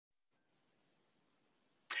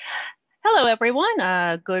Hello, everyone.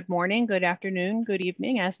 Good morning, good afternoon, good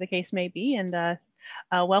evening, as the case may be, and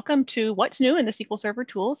welcome to What's New in the SQL Server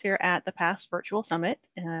Tools here at the PASS Virtual Summit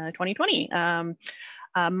 2020.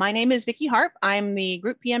 My name is Vicky Harp. I'm the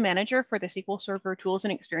Group PM Manager for the SQL Server Tools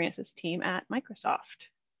and Experiences team at Microsoft.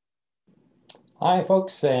 Hi,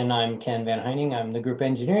 folks, and I'm Ken Van Heining. I'm the Group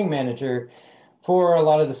Engineering Manager for a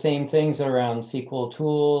lot of the same things around SQL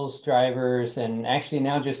tools, drivers, and actually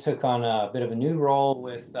now just took on a bit of a new role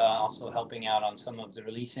with also helping out on some of the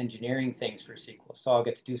release engineering things for SQL. So I'll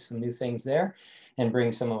get to do some new things there and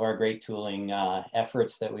bring some of our great tooling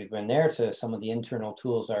efforts that we've been there to some of the internal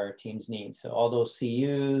tools our teams need. So all those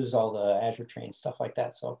CUs, all the Azure trains, stuff like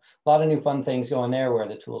that. So a lot of new fun things going there where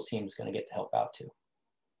the tools team is going to get to help out too.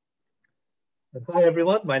 Hi,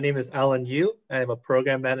 everyone. My name is Alan Yu. I'm a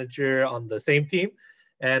program manager on the same team,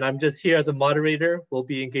 and I'm just here as a moderator. We'll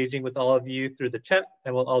be engaging with all of you through the chat,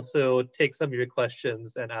 and we'll also take some of your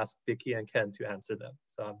questions and ask Vicky and Ken to answer them.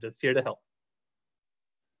 So I'm just here to help.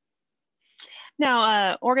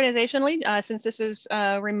 Now, organizationally, since this is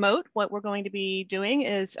remote, what we're going to be doing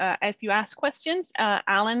is if you ask questions,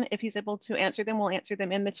 Alan, if he's able to answer them, will answer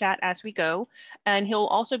them in the chat as we go. And he'll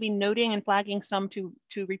also be noting and flagging some to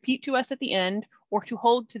repeat to us at the end or to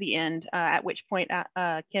hold to the end, at which point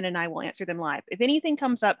Ken and I will answer them live. If anything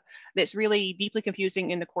comes up that's really deeply confusing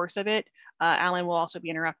in the course of it, Alan will also be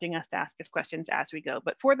interrupting us to ask us questions as we go.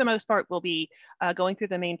 But for the most part, we'll be going through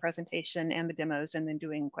the main presentation and the demos and then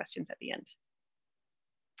doing questions at the end.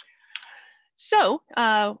 So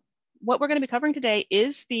what we're going to be covering today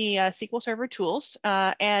is the SQL Server tools.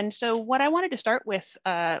 And so what I wanted to start with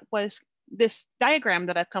was this diagram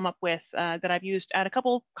that I've come up with that I've used at a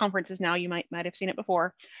couple conferences now. You might have seen it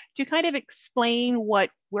before, to kind of explain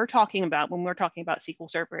what we're talking about when we're talking about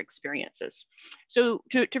SQL Server experiences. So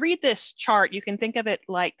to read this chart, you can think of it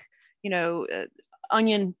like,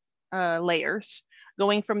 onion layers,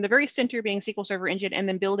 going from the very center being SQL Server Engine and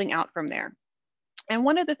then building out from there. And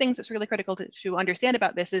one of the things that's really critical to understand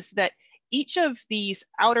about this is that each of these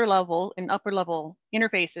outer level and upper level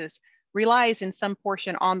interfaces relies in some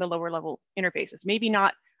portion on the lower level interfaces. Maybe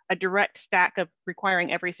not a direct stack of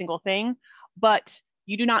requiring every single thing, but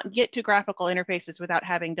you do not get to graphical interfaces without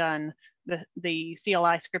having done the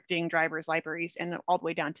CLI scripting, drivers, libraries, and all the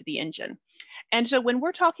way down to the engine. And so when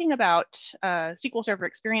we're talking about SQL Server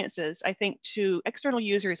experiences, I think to external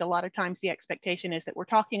users, a lot of times the expectation is that we're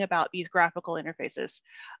talking about these graphical interfaces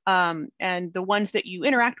and the ones that you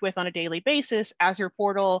interact with on a daily basis: Azure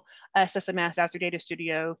Portal, SSMS, Azure Data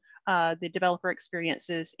Studio, the developer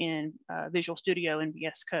experiences in Visual Studio and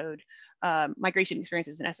VS Code, migration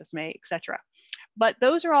experiences in SSMA, et cetera. But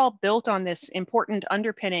those are all built on this important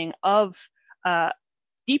underpinning of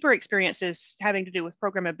deeper experiences having to do with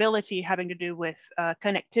programmability, having to do with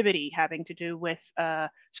connectivity, having to do with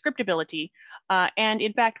scriptability. And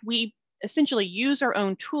in fact, we essentially use our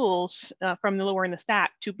own tools from the lower in the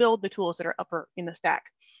stack to build the tools that are upper in the stack.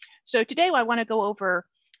 So today I want to go over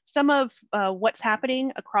some of what's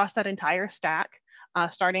happening across that entire stack,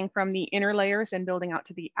 starting from the inner layers and building out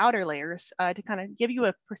to the outer layers to kind of give you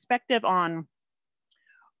a perspective on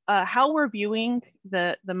how we're viewing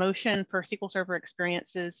the motion for SQL Server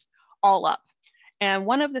experiences all up. And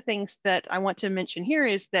one of the things that I want to mention here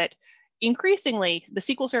is that increasingly the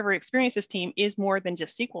SQL Server experiences team is more than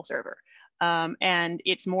just SQL Server. And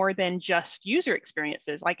it's more than just user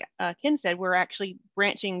experiences. Like Ken said, we're actually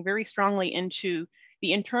branching very strongly into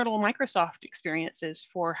the internal Microsoft experiences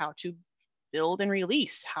for how to build and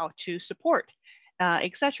release, how to support,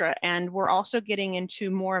 et cetera. And we're also getting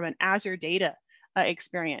into more of an Azure data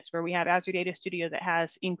experience where we have Azure Data Studio that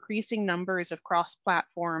has increasing numbers of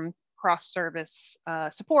cross-platform, cross-service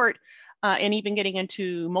support, and even getting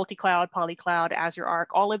into multi-cloud, poly-cloud, Azure Arc,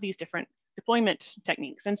 all of these different deployment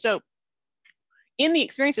techniques. And so in the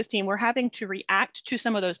experiences team, we're having to react to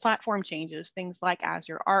some of those platform changes, things like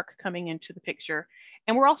Azure Arc coming into the picture.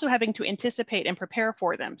 And we're also having to anticipate and prepare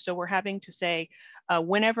for them. So we're having to say,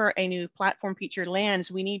 whenever a new platform feature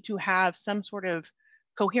lands, we need to have some sort of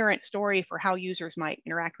coherent story for how users might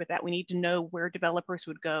interact with that. We need to know where developers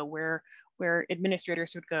would go, where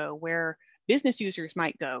administrators would go, where business users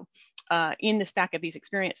might go in the stack of these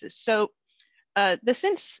experiences. So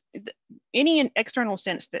any external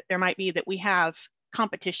sense that there might be that we have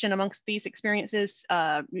competition amongst these experiences,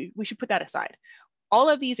 we should put that aside. All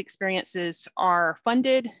of these experiences are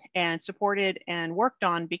funded and supported and worked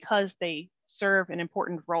on because they serve an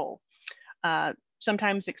important role.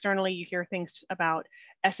 Sometimes externally, you hear things about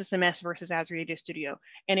SSMS versus Azure Data Studio.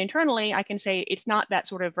 And internally, I can say it's not that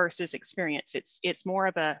sort of versus experience. It's more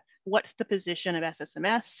of a, what's the position of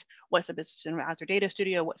SSMS? What's the position of Azure Data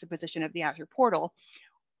Studio? What's the position of the Azure portal?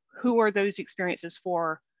 who are those experiences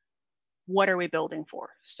for? What are we building for?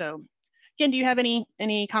 So Ken, do you have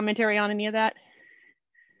any commentary on any of that?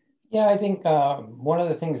 Yeah, I think one of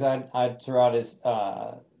the things I'd throw out is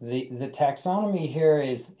the taxonomy here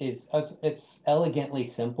is it's elegantly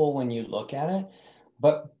simple when you look at it.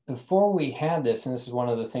 But before we had this, and this is one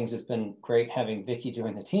of the things that's been great having Vicky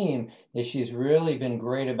join the team, is she's really been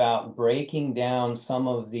great about breaking down some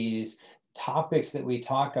of these topics that we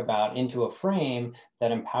talk about into a frame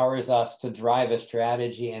that empowers us to drive a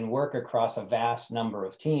strategy and work across a vast number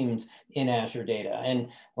of teams in Azure data. And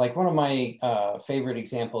like one of my favorite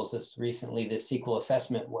examples is recently this SQL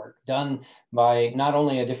assessment work done by not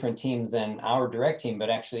only a different team than our direct team, but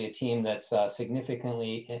actually a team that's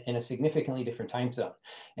significantly in a significantly different time zone.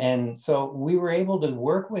 And so we were able to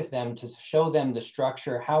work with them to show them the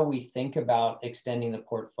structure, how we think about extending the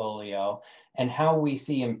portfolio, and how we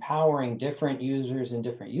see empowering different users in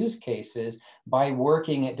different use cases by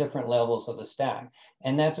working at different levels of the stack.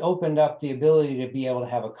 And that's opened up the ability to be able to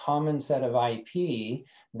have a common set of IP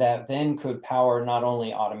that then could power not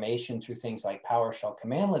only automation through things like PowerShell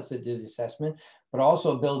commandlets that do the assessment, but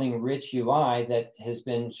also building rich UI that has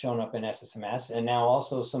been shown up in SSMS, and now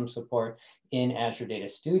also some support in Azure Data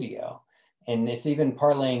Studio. And it's even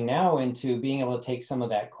parlaying now into being able to take some of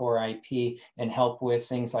that core IP and help with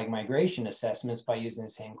things like migration assessments by using the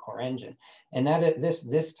same core engine. And that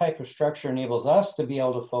this type of structure enables us to be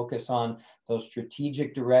able to focus on those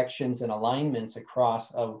strategic directions and alignments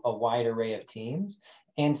across a wide array of teams,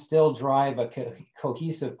 and still drive a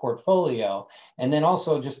cohesive portfolio. And then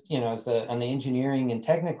also just, as on the engineering and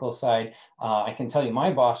technical side, I can tell you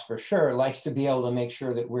my boss for sure likes to be able to make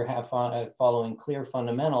sure that we're following clear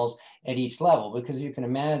fundamentals at each level, because you can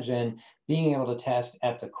imagine being able to test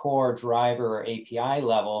at the core driver or API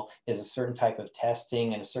level is a certain type of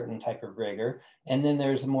testing and a certain type of rigor. And then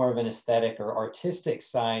there's more of an aesthetic or artistic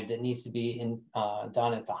side that needs to be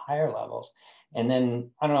done at the higher levels. And then,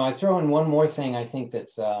 I don't know, I throw in one more thing I think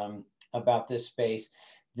that's about this space.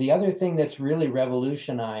 The other thing that's really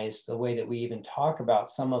revolutionized the way that we even talk about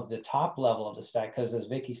some of the top level of the stack, because as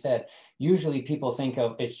Vicky said, usually people think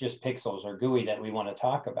of it's just pixels or GUI that we want to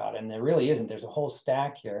talk about. And there really isn't. There's a whole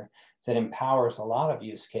stack here that empowers a lot of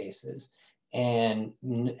use cases. And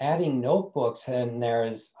adding notebooks in there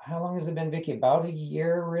is, how long has it been, Vicky? About a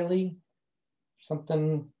year, really?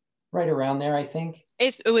 Something right around there, I think.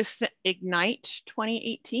 It was Ignite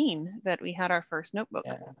 2018 that we had our first notebook.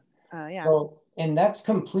 Yeah. So, and that's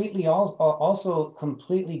completely also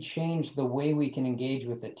completely changed the way we can engage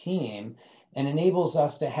with the team, and enables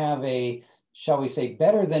us to have a, shall we say,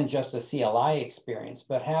 better than just a CLI experience,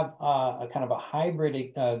 but have a kind of a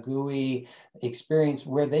hybrid GUI experience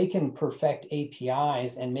where they can perfect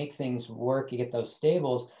APIs and make things work, you get those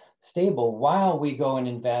stable while we go and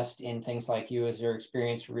invest in things like user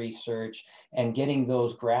experience research and getting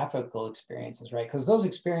those graphical experiences, right? Because those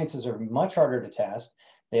experiences are much harder to test.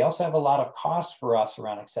 They also have a lot of cost for us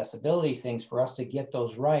around accessibility things for us to get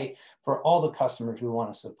those right for all the customers we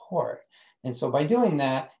want to support. And so by doing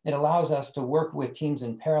that, it allows us to work with teams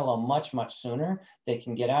in parallel much, much sooner. They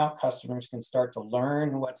can get out, customers can start to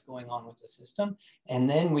learn what's going on with the system, and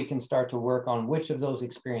then we can start to work on which of those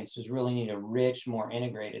experiences really need a rich, more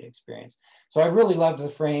integrated experience. So I really loved the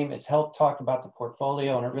frame. It's helped talk about the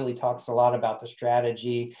portfolio, and it really talks a lot about the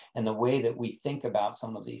strategy and the way that we think about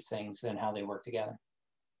some of these things and how they work together.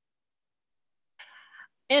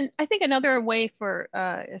 And I think another way for,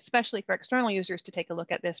 especially for external users to take a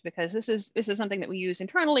look at this, because this is something that we use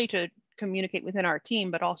internally to communicate within our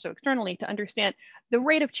team, but also externally to understand the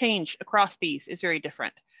rate of change across these is very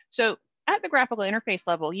different. So at the graphical interface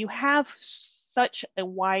level, you have such a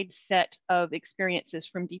wide set of experiences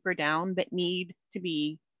from deeper down that need to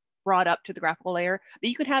be brought up to the graphical layer that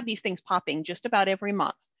you could have these things popping just about every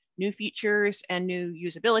month. New features and new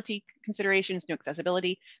usability considerations, new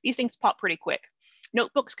accessibility, these things pop pretty quick.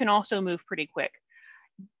 Notebooks can also move pretty quick.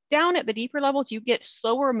 Down at the deeper levels, you get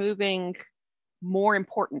slower moving, more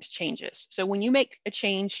important changes. So when you make a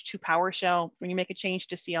change to PowerShell, when you make a change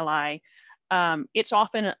to CLI, it's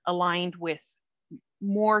often aligned with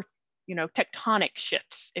more tectonic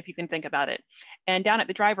shifts, if you can think about it. And down at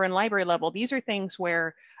the driver and library level, these are things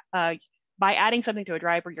where by adding something to a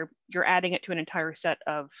driver, you're adding it to an entire set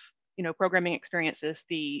of programming experiences.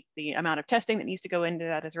 The amount of testing that needs to go into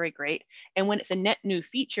that is very great. And when it's a net new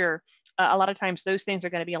feature, a lot of times those things are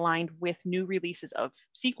going to be aligned with new releases of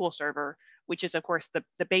SQL Server, which is of course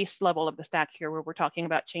the base level of the stack here, where we're talking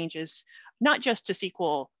about changes not just to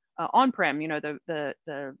SQL on-prem,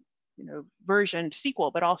 the versioned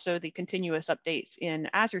SQL, but also the continuous updates in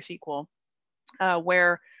Azure SQL,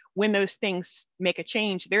 where when those things make a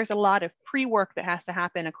change, there's a lot of pre-work that has to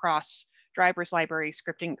happen across drivers, libraries,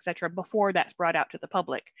 scripting, et cetera, before that's brought out to the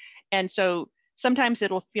public. And so sometimes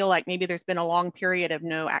it'll feel like maybe there's been a long period of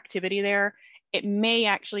no activity there. It may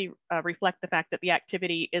actually reflect the fact that the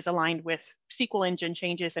activity is aligned with SQL engine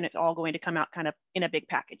changes, and it's all going to come out kind of in a big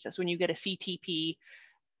package. That's when you get a CTP,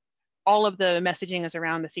 all of the messaging is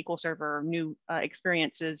around the SQL Server new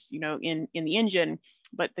experiences, in the engine,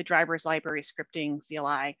 but the drivers, library, scripting,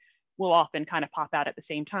 CLI will often kind of pop out at the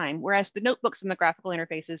same time. Whereas the notebooks and the graphical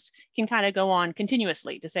interfaces can kind of go on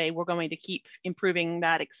continuously to say, we're going to keep improving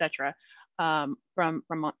that, et cetera, from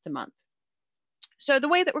month to month. So the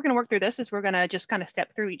way that we're going to work through this is we're going to just kind of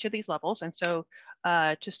step through each of these levels. And so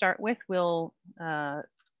to start with, we'll go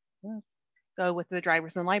with the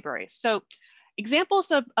drivers and libraries. So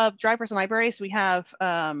examples of drivers and libraries, we have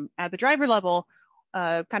at the driver level,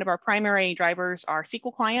 kind of our primary drivers are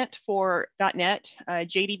SQL Client for .NET,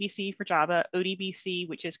 JDBC for Java, ODBC,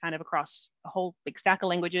 which is kind of across a whole big stack of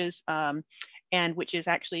languages, and which is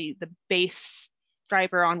actually the base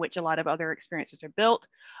driver on which a lot of other experiences are built.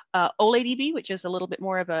 OLADB, which is a little bit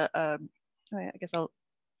more of an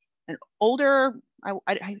older,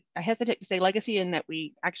 I hesitate to say legacy in that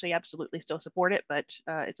we actually absolutely still support it, but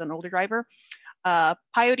it's an older driver.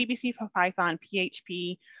 PyODBC for Python,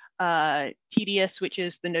 PHP, TDS, which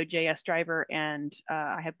is the Node.js driver, and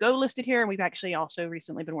I have Go listed here, and we've actually also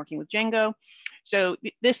recently been working with Django. So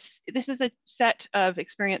this is a set of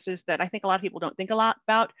experiences that I think a lot of people don't think a lot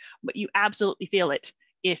about, but you absolutely feel it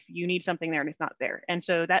if you need something there and it's not there. And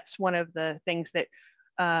so that's one of the things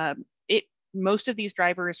that most of these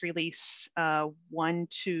drivers release 1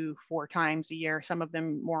 to 4 times a year, some of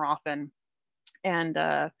them more often. And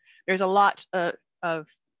there's a lot of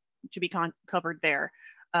to be covered there,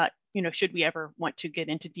 should we ever want to get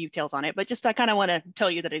into details on it, but just I kind of want to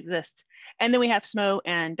tell you that it exists. And then we have SMO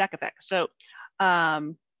and DACFX. So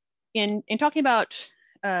in talking about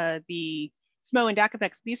the SMO and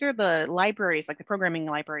DACFX, these are the libraries, like the programming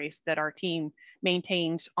libraries that our team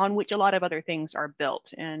maintains on which a lot of other things are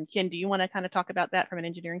built. And Ken, do you want to kind of talk about that from an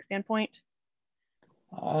engineering standpoint?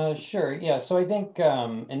 Sure. Yeah. So I think,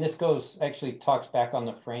 and this actually talks back on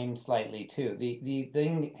the frame slightly too. The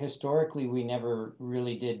thing historically we never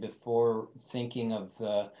really did before thinking of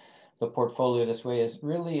the portfolio this way is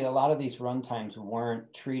really a lot of these runtimes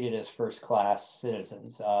weren't treated as first-class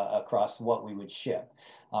citizens across what we would ship.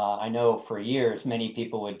 I know for years, many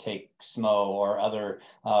people would take SMO or other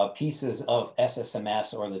pieces of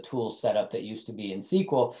SSMS or the tool setup that used to be in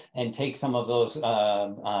SQL and take some of those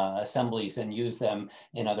assemblies and use them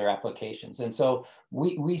in other applications. And so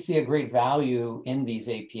we see a great value in these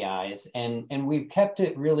APIs, and we've kept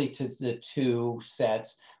it really to the 2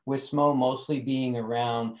 sets, with SMO mostly being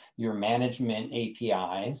around your management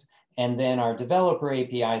APIs, and then our developer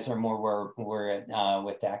APIs are more where we're at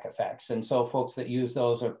with DACFX. And so folks that use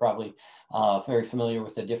those are probably very familiar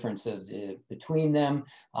with the differences between them.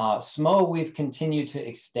 SMO we've continued to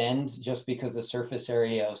extend just because the surface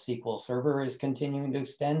area of SQL Server is continuing to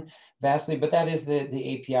extend vastly, but that is the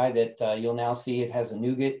API that you'll now see. It has a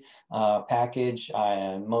NuGet package.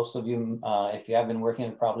 Most of you, if you have been working,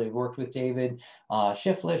 have probably worked with David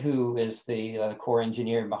Shiflett, who is the core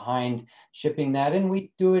engineer behind shipping that. And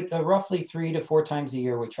we do it roughly 3 to 4 times a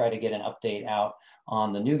year. We try to get an update out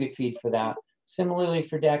on the NuGet feed for that. Similarly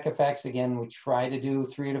for DACFX, again, we try to do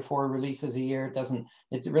 3 to 4 releases a year.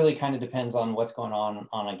 It really kind of depends on what's going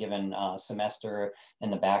on a given semester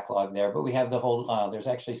and the backlog there. But we have the whole, there's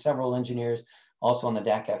actually several engineers also on the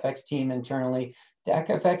DACFX team internally.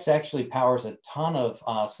 DACFX actually powers a ton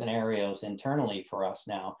of scenarios internally for us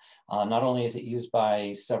now. Not only is it used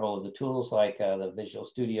by several of the tools like the Visual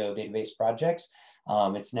Studio database projects,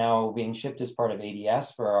 it's now being shipped as part of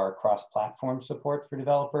ADS for our cross-platform support for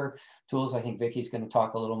developer tools. I think Vicky's going to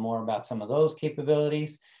talk a little more about some of those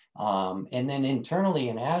capabilities. And then internally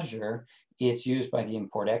in Azure, it's used by the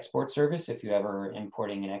import-export service if you ever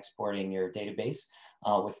importing and exporting your database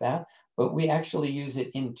with that. But we actually use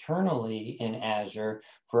it internally in Azure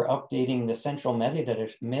for updating the central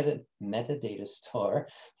metadata store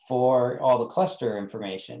for all the cluster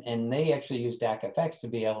information. And they actually use DACFX to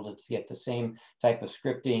be able to get the same type of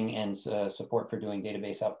scripting and support for doing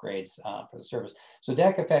database upgrades for the service. So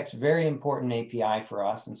DACFX, very important API for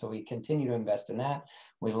us. And so we continue to invest in that.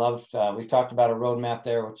 We loved, we've talked about a roadmap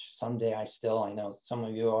there, which someday I know some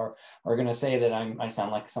of you are going to say that I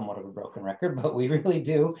sound like somewhat of a broken record, but we really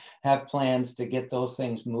do have have plans to get those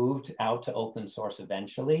things moved out to open source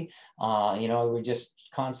eventually. You know, we just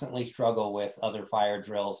constantly struggle with other fire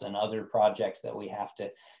drills and other projects that we have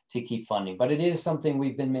to keep funding. But it is something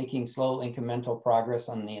we've been making slow incremental progress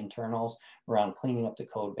on the internals around cleaning up the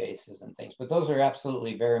code bases and things. But those are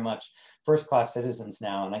absolutely very much first-class citizens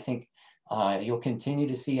now. And I think you'll continue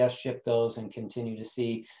to see us ship those and continue to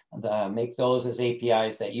see make those as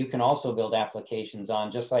APIs that you can also build applications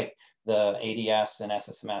on, just like the ADS and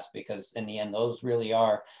SSMS, because in the end, those really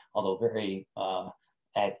are, although very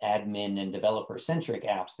admin and developer centric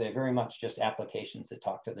apps, they're very much just applications that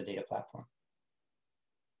talk to the data platform.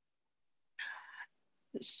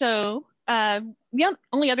 So the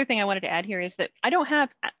only other thing I wanted to add here is that I don't have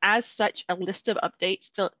as such a list of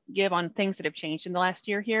updates to give on things that have changed in the last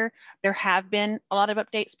year here. There have been a lot of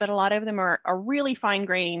updates, but a lot of them are really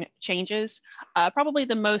fine-grained changes. Probably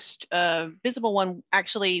the most visible one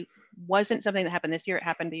actually wasn't something that happened this year, it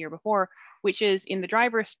happened the year before, which is in the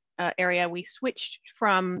drivers area, we switched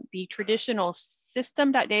from the traditional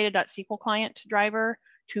system.data.sql client driver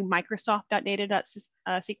to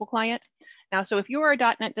Microsoft.data.sql client. Now, so if you're a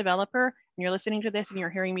 .NET developer and you're listening to this and you're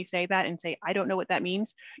hearing me say that and say, I don't know what that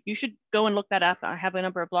means, you should go and look that up. I have a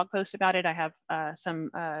number of blog posts about it. I have some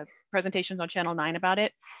presentations on Channel 9 about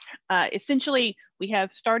it. Essentially, we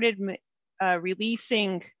have started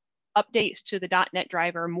releasing updates to the .NET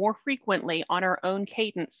driver more frequently on our own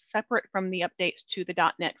cadence, separate from the updates to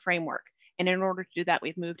the .NET framework. And in order to do that,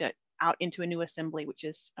 we've moved it out into a new assembly, which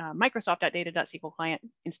is Microsoft.data.sql client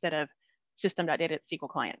instead of system.data.sql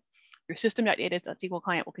client. Your system.data.sql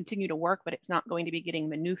client will continue to work, but it's not going to be getting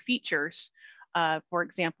the new features. For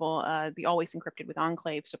example, the always encrypted with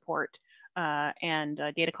enclave support and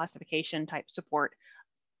data classification type support.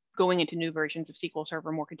 Going into new versions of SQL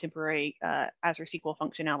Server, more contemporary Azure SQL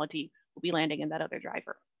functionality will be landing in that other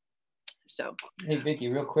driver. So, hey, Vicky,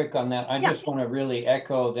 real quick on that. I just want to really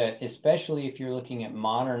echo that, especially if you're looking at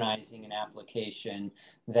modernizing an application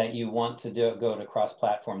that you want to go to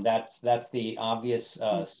cross-platform. That's the obvious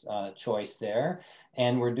choice there.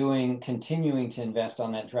 And we're continuing to invest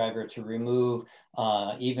on that driver to remove,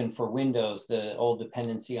 even for Windows, the old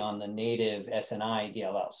dependency on the native SNI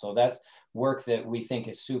DLL. So that's work that we think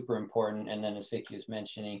is super important. And then as Vicky was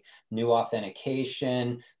mentioning, new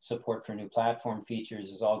authentication, support for new platform features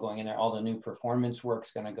is all going in there. All the new performance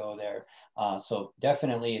work's going to go there. So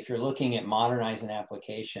definitely, if you're looking at modernizing an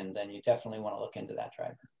application, then you definitely want to look into that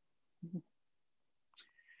driver.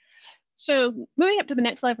 So moving up to the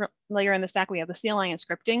next layer in the stack, we have the CLI and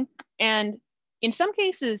scripting. And in some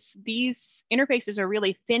cases, these interfaces are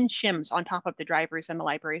really thin shims on top of the drivers and the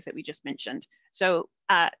libraries that we just mentioned. So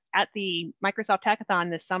at the Microsoft Hackathon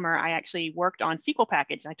this summer, I actually worked on SQL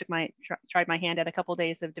package. I tried my hand at a couple of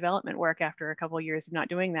days of development work after a couple of years of not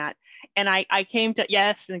doing that. And I came to,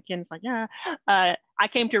 yes, and Ken's like, yeah. I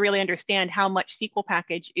came to really understand how much SQL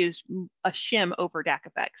package is a shim over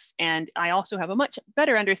DACFX. And I also have a much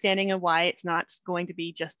better understanding of why it's not going to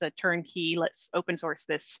be just a turnkey, let's open source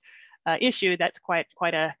this issue. That's quite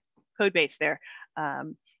a code base there.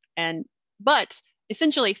 But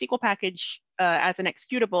essentially, SQL package as an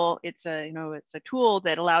executable, it's a tool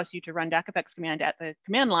that allows you to run DACFX command at the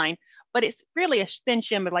command line, but it's really a thin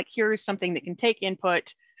shim of like, here's something that can take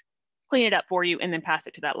input, clean it up for you, and then pass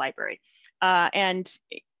it to that library. And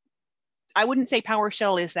I wouldn't say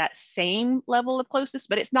PowerShell is that same level of closeness,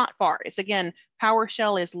 but it's not far. It's again,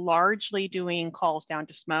 PowerShell is largely doing calls down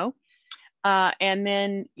to SMO. And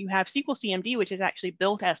then you have SQL CMD, which is actually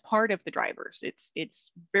built as part of the drivers.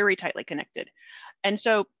 It's very tightly connected. And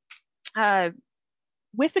so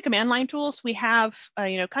with the command line tools, we have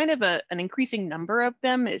kind of an increasing number of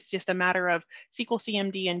them. It's just a matter of SQL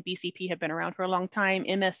CMD and BCP have been around for a long time.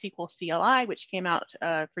 MS SQL CLI, which came out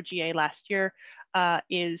for GA last year,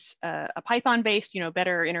 is a Python-based,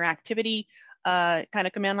 better interactivity kind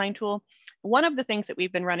of command line tool. One of the things that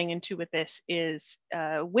we've been running into with this is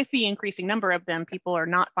with the increasing number of them, people are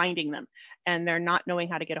not finding them and they're not knowing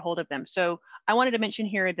how to get a hold of them. So I wanted to mention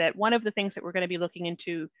here that one of the things that we're going to be looking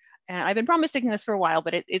into, and I've been promising this for a while,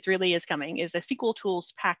 but it really is coming, is a SQL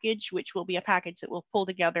tools package, which will be a package that will pull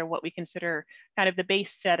together what we consider kind of the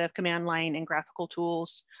base set of command line and graphical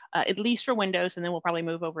tools, at least for Windows, and then we'll probably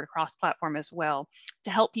move over to cross-platform as well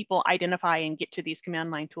to help people identify and get to these command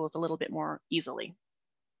line tools a little bit more easily.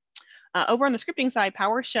 Over on the scripting side,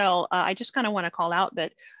 PowerShell, I just kind of want to call out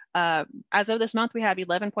that as of this month, we have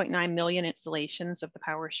 11.9 million installations of the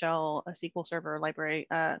PowerShell SQL Server library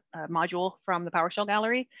module from the PowerShell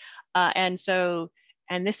gallery.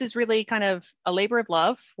 And this is really kind of a labor of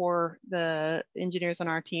love for the engineers on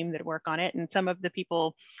our team that work on it. And some of the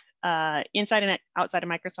people inside and outside of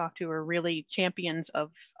Microsoft who are really champions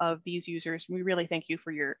of these users. We really thank you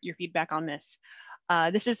for your feedback on this.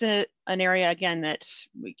 This is an area, again, that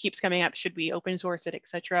keeps coming up. Should we open source it,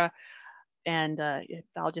 etc.? And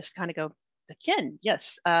I'll just kind of go to Ken.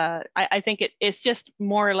 Yes, I think it's just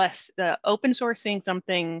more or less open sourcing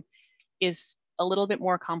something is a little bit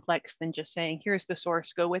more complex than just saying, here's the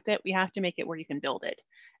source, go with it. We have to make it where you can build it.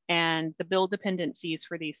 And the build dependencies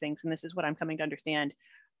for these things, and this is what I'm coming to understand,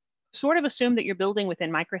 sort of assume that you're building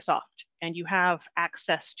within Microsoft and you have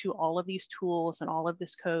access to all of these tools and all of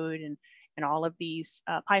this code and all of these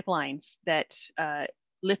pipelines, that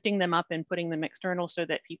lifting them up and putting them external so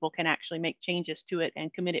that people can actually make changes to it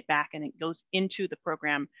and commit it back and it goes into the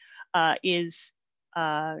program is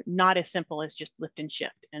not as simple as just lift and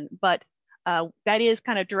shift. But that is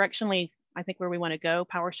kind of directionally, I think, where we want to go.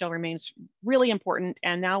 PowerShell remains really important.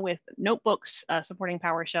 And now with notebooks supporting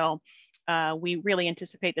PowerShell, we really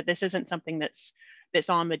anticipate that this isn't something that's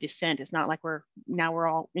on the descent. It's not like we're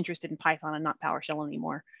all interested in Python and not PowerShell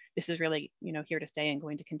anymore. This is really, here to stay and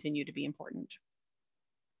going to continue to be important.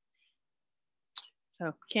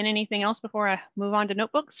 So Ken, anything else before I move on to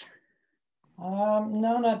notebooks?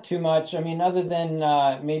 No, not too much. I mean, other than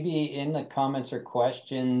maybe in the comments or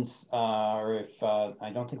questions, or if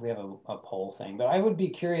I don't think we have a poll thing, but I would be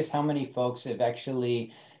curious how many folks have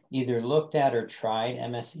actually either looked at or tried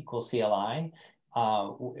MS SQL CLI.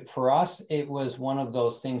 For us, it was one of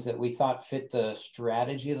those things that we thought fit the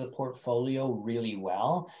strategy of the portfolio really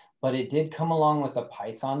well, but it did come along with a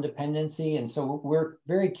Python dependency. And so we're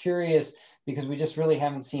very curious because we just really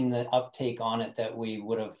haven't seen the uptake on it that we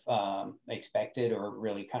would have expected or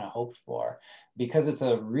really kind of hoped for, because it's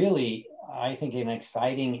a really, I think, an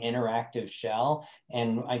exciting interactive shell.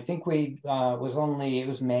 And I think it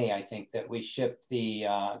was May, I think, that we shipped the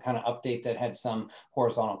kind of update that had some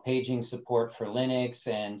horizontal paging support for Linux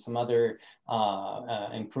and some other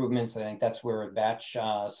improvements. I think that's where batch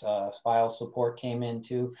file support came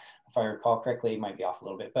into. If I recall correctly, it might be off a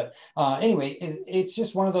little bit. But anyway, it's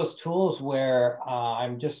just one of those tools where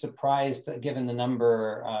I'm just surprised, given the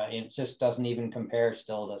number, it just doesn't even compare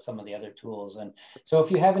still to some of the other tools. And so if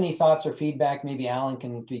you have any thoughts or feedback, maybe Alan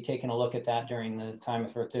can be taking a look at that during the time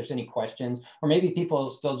if there's any questions, or maybe people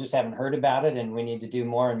still just haven't heard about it and we need to do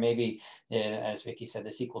more. And maybe, as Vicky said, the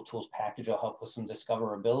SQL Tools package will help with some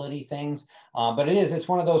discoverability things. But it's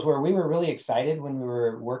one of those where we were really excited when we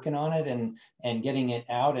were working on it and getting it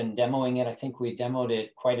out and demoing it. I think we demoed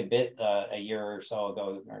it quite a bit a year or so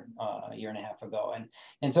ago, or a year and a half ago.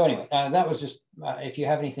 And so anyway, that was just, if you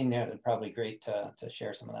have anything there, that'd probably great to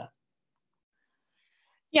share some of that.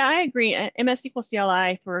 Yeah, I agree. MS SQL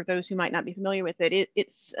CLI, for those who might not be familiar with it,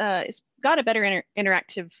 it's got a better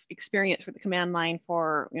interactive experience for the command line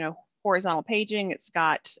for horizontal paging. It's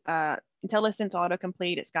got IntelliSense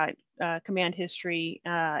autocomplete. It's got command history.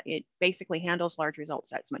 It basically handles large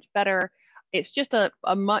results. That's much better. It's just a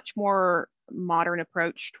much more modern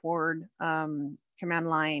approach toward command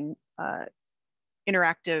line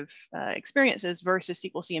interactive experiences versus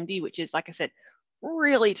SQL CMD, which is, like I said,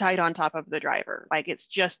 really tight on top of the driver. Like, it's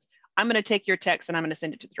just, I'm going to take your text and I'm going to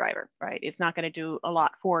send it to the driver, right? It's not going to do a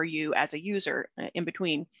lot for you as a user in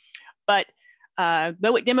between. But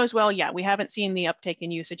though it demos well, yeah, we haven't seen the uptake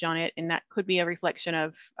in usage on it. And that could be a reflection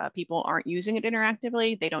of people aren't using it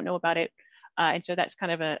interactively. They don't know about it. And so that's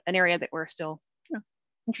kind of an area that we're still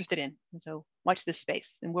interested in. And so watch this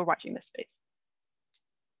space, and we're watching this space.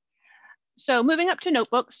 So moving up to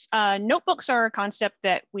notebooks. Notebooks are a concept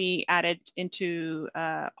that we added into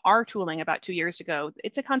our tooling about 2 years ago.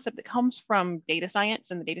 It's a concept that comes from data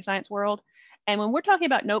science and the data science world. And when we're talking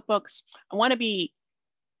about notebooks, I want to be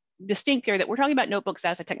distinct here that we're talking about notebooks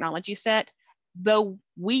as a technology set, though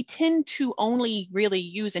we tend to only really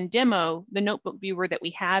use and demo the notebook viewer that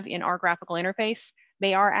we have in our graphical interface.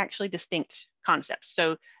 They are actually distinct concepts.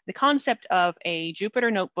 So the concept of a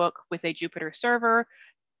Jupyter notebook with a Jupyter server,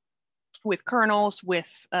 with kernels, with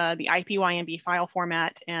the IPYNB file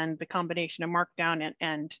format, and the combination of markdown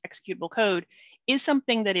and executable code is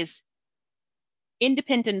something that is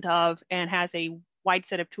independent of and has a wide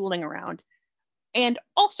set of tooling around. And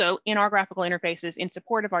also in our graphical interfaces, in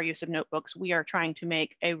support of our use of notebooks, we are trying to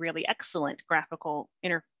make a really excellent graphical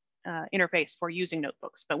interface for using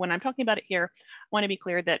notebooks. But when I'm talking about it here, I want to be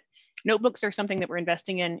clear that notebooks are something that we're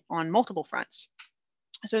investing in on multiple fronts.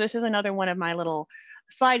 So this is another one of my little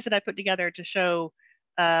slides that I put together to show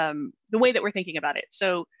the way that we're thinking about it.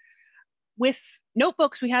 So with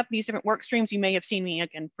notebooks, we have these different work streams. You may have seen me,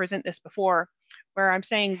 again, present this before, where I'm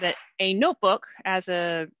saying that a notebook as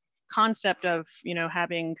a concept of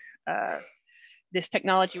having this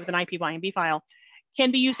technology with an IPYNB file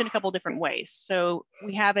can be used in a couple different ways. So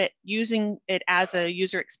we have it using it as a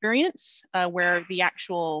user experience where the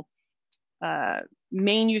actual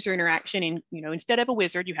main user interaction in, instead of a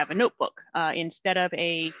wizard, you have a notebook. Instead of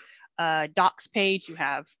a docs page, you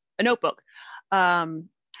have a notebook.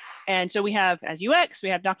 And so we have, as UX, we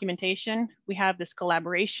have documentation. We have this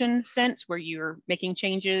collaboration sense where you're making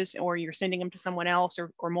changes or you're sending them to someone else,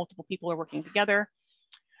 or multiple people are working together.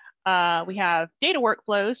 We have data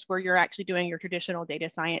workflows where you're actually doing your traditional data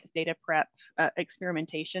science, data prep,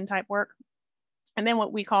 experimentation type work. And then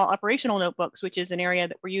what we call operational notebooks, which is an area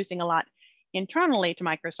that we're using a lot internally to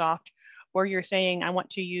Microsoft, where you're saying, I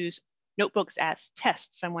want to use notebooks as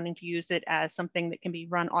tests. I'm wanting to use it as something that can be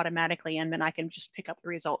run automatically, and then I can just pick up the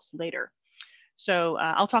results later. So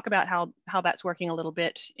I'll talk about how that's working a little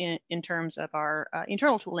bit in terms of our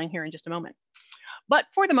internal tooling here in just a moment. But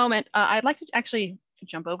for the moment, I'd like to actually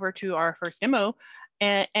jump over to our first demo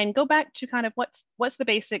and go back to kind of what's the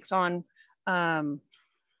basics on,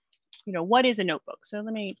 what is a notebook? So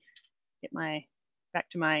let me get back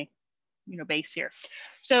to my base here.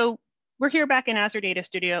 So we're here back in Azure Data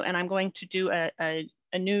Studio, and I'm going to do a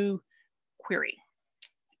new query.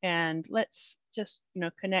 And let's just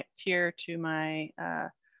connect here to my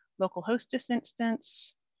local hostess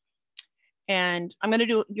instance. And I'm going to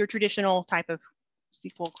do your traditional type of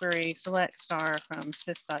SQL query, select star from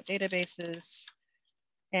sys.databases.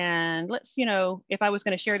 And let's, if I was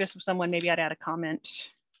going to share this with someone, maybe I'd add a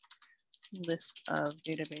comment, list of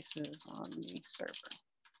databases on the server.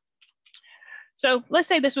 So let's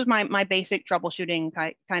say this was my basic troubleshooting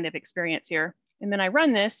kind of experience here. And then I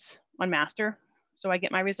run this on master. So I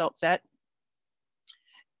get my result set.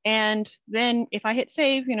 And then if I hit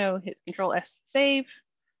save, hit Control S save,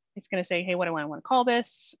 it's going to say, hey, what do I want to call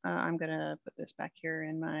this? I'm going to put this back here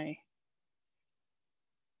in my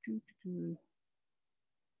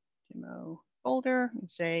demo folder and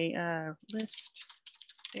say list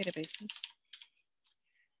databases.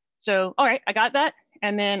 So, all right, I got that.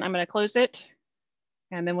 And then I'm going to close it.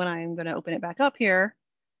 And then when I'm going to open it back up here,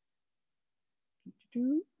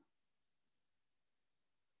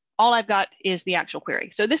 all I've got is the actual query.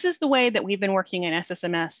 So this is the way that we've been working in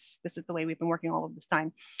SSMS. This is the way we've been working all of this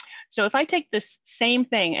time. So if I take this same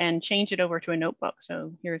thing and change it over to a notebook,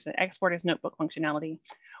 so here's an export as notebook functionality,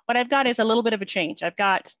 what I've got is a little bit of a change. I've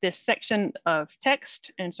got this section of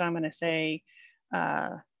text, and so I'm going to say,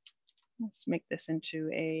 let's make this into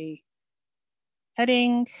a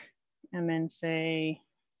heading, and then say,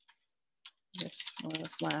 this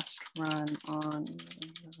was last run on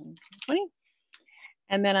 20.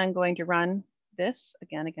 And then I'm going to run this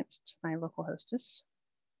again against my local hostess.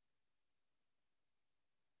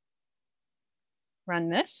 Run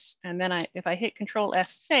this, and then if I hit Control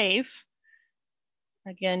S save,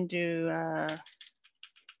 again do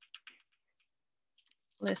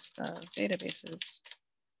list of databases.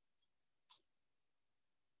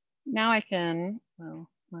 Now I can,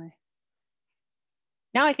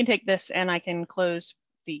 now I can take this and I can close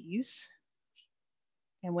these.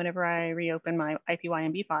 And whenever I reopen my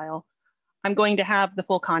IPYMB file, I'm going to have the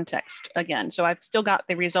full context again. So I've still got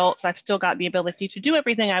the results. I've still got the ability to do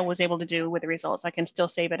everything I was able to do with the results. I can still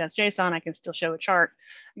save it as JSON. I can still show a chart.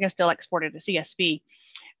 I can still export it to CSV.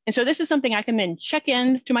 And so this is something I can then check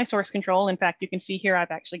in to my source control. In fact, you can see here,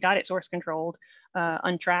 I've actually got it source controlled,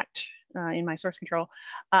 untracked in my source control,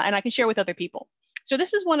 and I can share with other people. So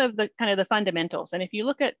this is one of the kind of the fundamentals. And if you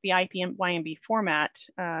look at the IPYMB format,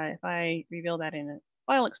 if I reveal that in a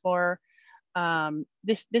File Explorer,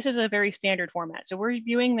 this is a very standard format. So we're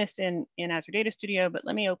viewing this in Azure Data Studio, but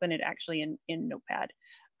let me open it actually in Notepad.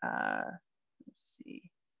 Let's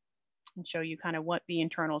see, and show you kind of what the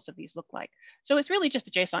internals of these look like. So it's really just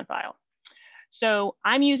a JSON file. So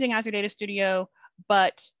I'm using Azure Data Studio,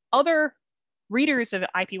 but other readers of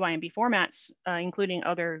IPYMB formats, including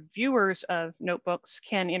other viewers of notebooks,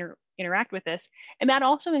 can interact with this. And that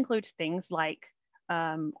also includes things like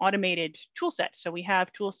automated tool sets. So we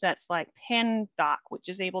have tool sets like PanDoc, which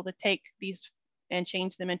is able to take these and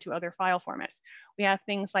change them into other file formats. We have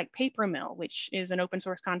things like PaperMill, which is an open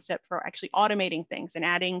source concept for actually automating things and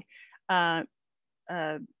adding parameters.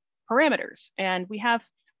 And we have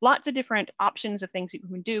lots of different options of things that you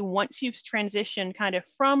can do once you've transitioned kind of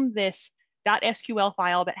from this .SQL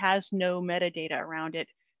file that has no metadata around it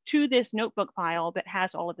to this notebook file that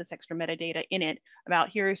has all of this extra metadata in it about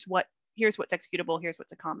here's what's executable, here's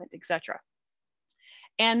what's a comment, etc.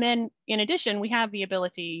 And then in addition, we have the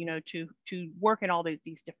ability, to work in all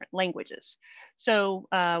these different languages. So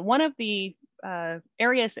one of the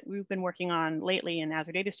areas that we've been working on lately in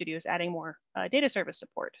Azure Data Studio is adding more data service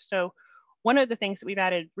support. So one of the things that we've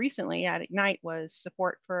added recently at Ignite was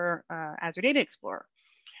support for Azure Data Explorer.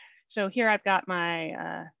 So here I've got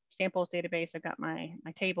my samples database, I've got my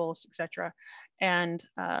tables, etc. And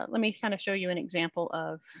let me kind of show you an example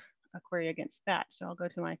of a query against that. So I'll go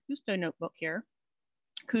to my Kusto notebook here.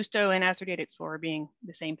 Kusto and Azure Data Explorer being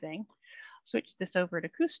the same thing. Switch this over to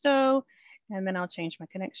Kusto, and then I'll change my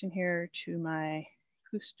connection here to my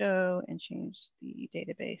Kusto and change the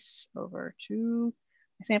database over to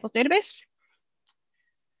my samples database.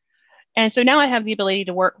 And so now I have the ability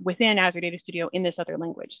to work within Azure Data Studio in this other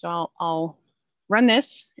language. So I'll run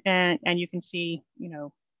this, and you can see, you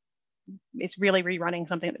know, it's really rerunning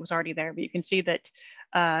something that was already there, but you can see that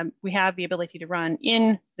we have the ability to run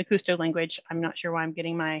in the Kusto language. I'm not sure why I'm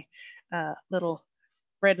getting my little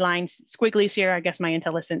red lines, squigglies here. I guess my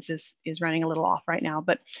IntelliSense is running a little off right now,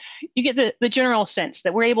 but you get the general sense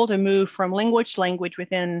that we're able to move from language to language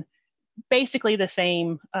within basically the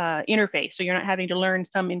same interface. So you're not having to learn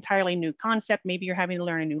some entirely new concept. Maybe you're having to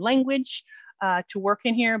learn a new language to work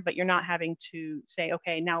in here, but you're not having to say,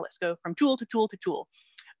 okay, now let's go from tool to tool to tool.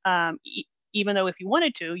 Even though if you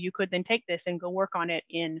wanted to, you could then take this and go work on it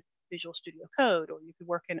in Visual Studio Code, or you could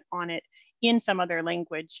work on it in some other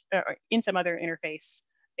language or in some other interface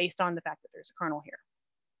based on the fact that there's a kernel here.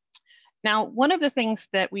 Now, one of the things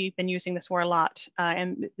that we've been using this for a lot,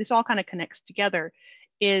 and this all kind of connects together,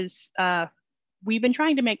 is we've been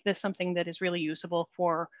trying to make this something that is really usable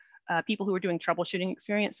for people who are doing troubleshooting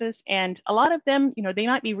experiences. And a lot of them, you know, they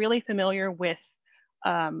might be really familiar with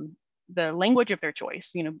the language of their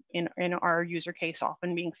choice, you know, in our user case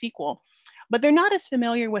often being SQL, but they're not as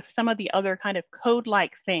familiar with some of the other kind of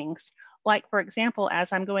code-like things. Like, for example,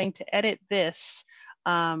 as I'm going to edit this,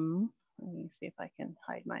 let me see if I can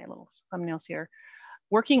hide my little thumbnails here,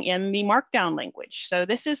 working in the Markdown language. So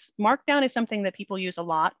Markdown is something that people use a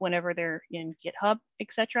lot whenever they're in GitHub,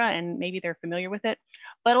 etc., and maybe they're familiar with it,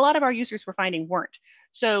 but a lot of our users we're finding weren't.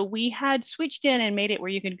 So we had switched in and made it where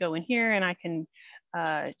you can go in here and I can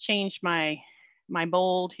change my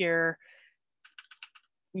bold here,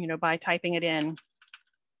 you know, by typing it in,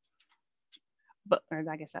 but or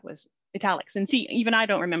I guess that was italics. And see, even I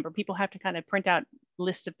don't remember. People have to kind of print out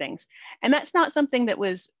lists of things, and that's not something that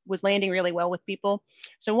was landing really well with people.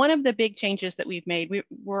 So one of the big changes that we've made,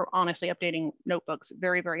 we're honestly updating notebooks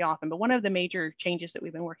very, very often, but one of the major changes that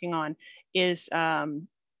we've been working on is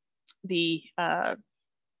the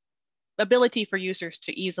ability for users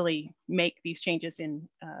to easily make these changes in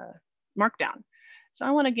Markdown. So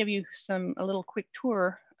I want to give you a little quick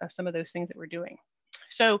tour of some of those things that we're doing.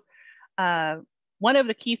 So one of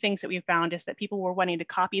the key things that we found is that people were wanting to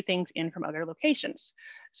copy things in from other locations.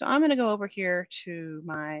 So I'm going to go over here to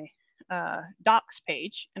my docs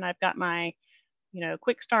page, and I've got my, you know,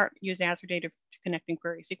 quick start using Azure Data to connect and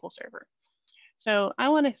query SQL Server. So I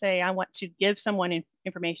want to say I want to give someone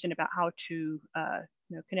information about how to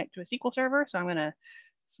you know, connect to a SQL Server. So I'm going to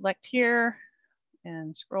select here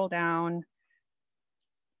and scroll down,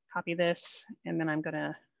 copy this, and then I'm going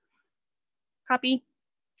to copy,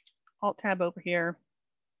 Alt-Tab over here,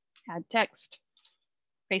 add text,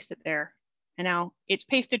 paste it there. And now it's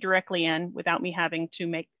pasted directly in without me having to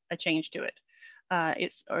make a change to it.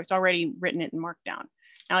 It's already written it in Markdown.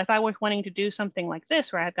 Now, if I was wanting to do something like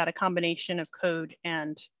this, where I've got a combination of code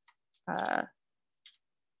and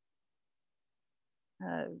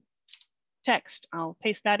text, I'll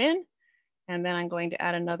paste that in, and then I'm going to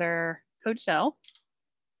add another code cell.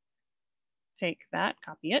 Take that,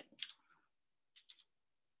 copy it,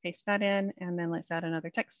 paste that in, and then let's add another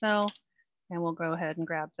text cell, and we'll go ahead and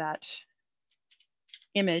grab that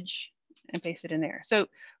image and paste it in there. So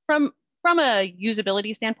from a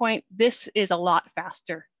usability standpoint, this is a lot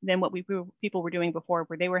faster than what people were doing before,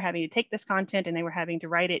 where they were having to take this content and they were having to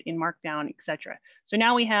write it in Markdown, etc. So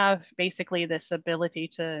now we have basically this ability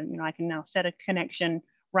to, you know, I can now set a connection,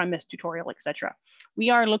 run this tutorial, etc.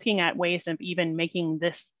 We are looking at ways of even making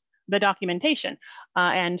this the documentation.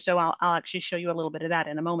 And so I'll actually show you a little bit of that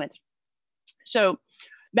in a moment. So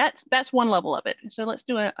that's one level of it. So let's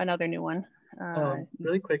do another new one.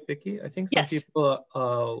 Really quick, Vicky, I think some people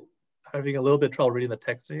are having a little bit of trouble reading the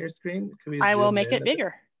text on your screen. Can we I will make it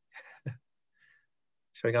bigger.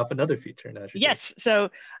 Showing off another feature in Azure. Yes, so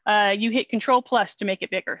you hit Control+ to make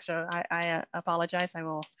it bigger. So I apologize. I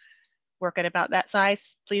will work at about that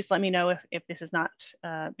size. Please let me know if this is not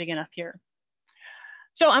big enough here.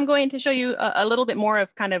 So I'm going to show you a little bit more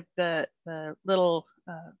of kind of the little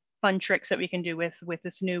fun tricks that we can do with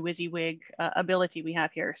this new WYSIWYG ability we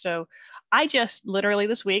have here. So I just literally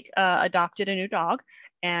this week adopted a new dog,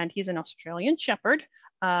 and he's an Australian Shepherd.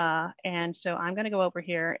 And so I'm going to go over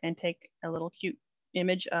here and take a little cute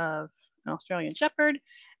image of an Australian Shepherd,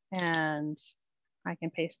 and I can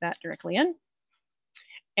paste that directly in.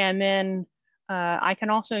 And then I can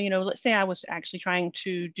also, let's say I was actually trying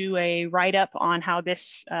to do a write-up on how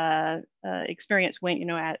this experience went,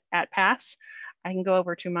 at PASS. I can go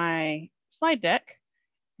over to my slide deck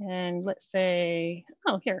and let's say,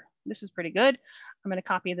 oh, here, this is pretty good. I'm going to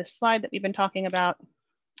copy this slide that we've been talking about,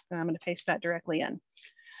 and I'm going to paste that directly in.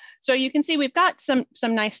 So you can see we've got some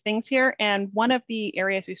nice things here. And one of the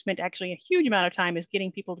areas we spent actually a huge amount of time is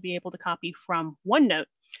getting people to be able to copy from OneNote.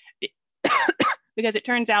 Because it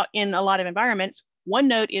turns out in a lot of environments,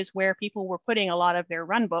 OneNote is where people were putting a lot of their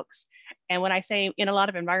run books. And when I say in a lot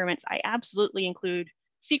of environments, I absolutely include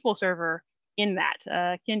SQL Server in that.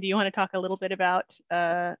 Ken, do you want to talk a little bit about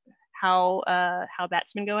how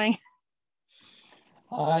that's been going?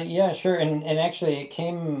 Yeah, sure. And actually it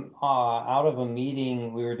came out of a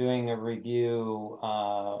meeting. We were doing a review.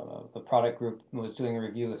 The product group was doing a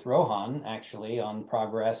review with Rohan actually on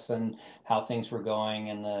progress and how things were going.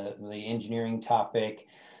 And the engineering topic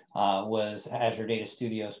was Azure Data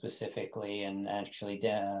Studio specifically. And actually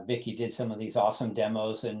Vicky did some of these awesome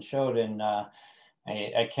demos and showed, and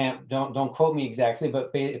I can't, don't quote me exactly,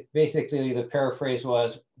 but basically the paraphrase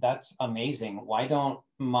was, that's amazing. Why don't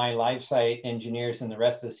my live site engineers and the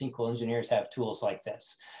rest of the SQL engineers have tools like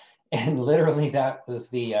this? And literally that was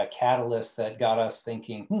the catalyst that got us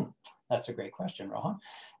thinking, that's a great question, Rohan.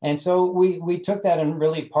 And so we took that and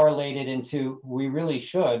really parlayed it into, we really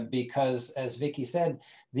should, because as Vicky said,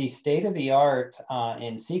 the state of the art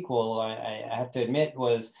in SQL, I have to admit,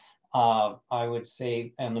 was I would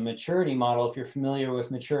say, and the maturity model, if you're familiar with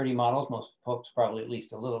maturity models, most folks probably at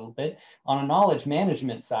least a little bit, on a knowledge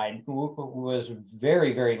management side was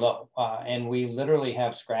very, very low. And we literally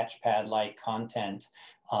have scratchpad-like content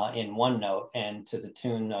in OneNote, and to the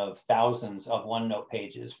tune of thousands of OneNote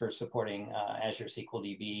pages for supporting Azure SQL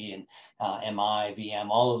DB and MI, VM,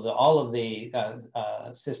 all of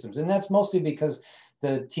the systems. And that's mostly because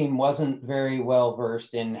the team wasn't very well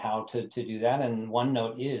versed in how to do that. And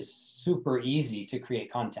OneNote is super easy to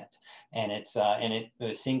create content, and it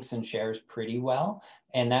syncs and shares pretty well.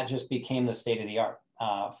 And that just became the state of the art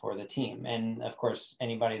for the team. And of course,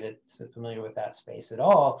 anybody that's familiar with that space at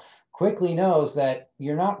all quickly knows that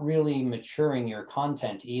you're not really maturing your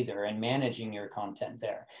content either and managing your content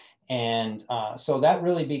there. And so that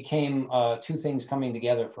really became two things coming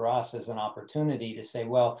together for us as an opportunity to say,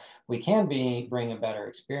 well, we can bring a better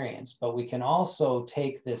experience, but we can also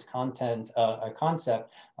take this content, a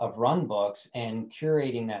concept of run books and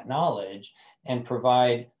curating that knowledge and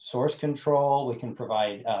provide source control. We can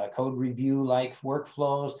provide code review like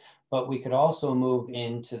workflows, but we could also move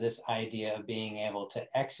into this idea of being able to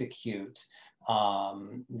execute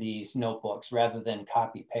these notebooks rather than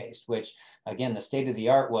copy paste, which again, the state of the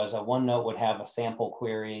art was a OneNote would have a sample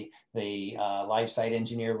query. The live site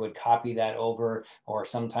engineer would copy that over, or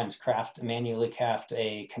sometimes manually craft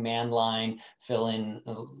a command line, fill in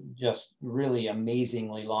just really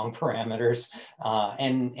amazingly long parameters.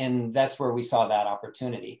 And that's where we saw that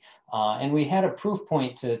opportunity. And we had a proof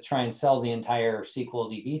point to try and sell the entire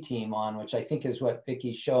SQL DB team on, which I think is what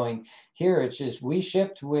Vicky's showing here. It's just we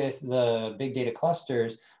shipped with the big data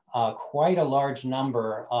clusters quite a large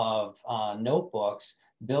number of notebooks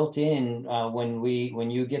built in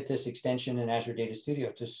when you get this extension in Azure Data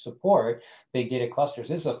Studio to support big data clusters.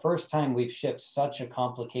 This is the first time we've shipped such a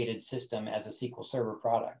complicated system as a SQL Server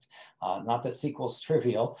product. Not that SQL's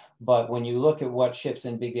trivial, but when you look at what ships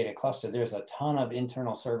in big data cluster, there's a ton of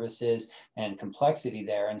internal services and complexity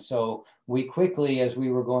there. And so we quickly, as we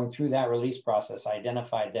were going through that release process,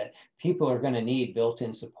 identified that people are going to need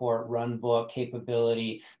built-in support, run book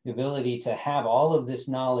capability, the ability to have all of this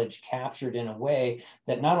knowledge captured in a way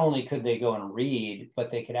that not only could they go and read, but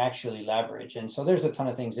they could actually leverage. And so there's a ton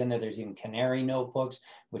of things in there. There's even Canary notebooks,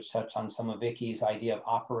 which touch on some of Vicky's idea of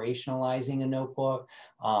operationalizing a notebook.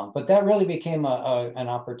 But that really became an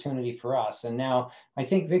opportunity for us. And now I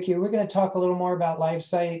think, Vicky, we're going to talk a little more about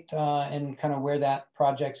LiveSite and kind of where that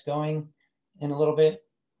project's going in a little bit.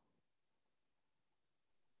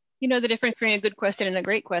 You know, the difference between a good question and a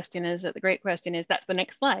great question is that the great question is that's the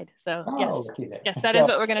next slide. So yes, that is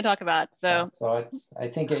what we're going to talk about. So I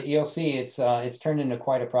think you'll see it's turned into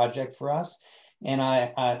quite a project for us. And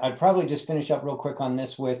I'd probably just finish up real quick on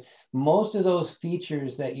this with most of those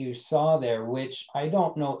features that you saw there, which I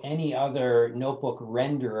don't know any other notebook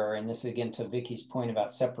renderer. And this again to Vicky's point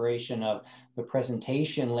about separation of the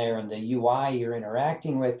presentation layer and the UI you're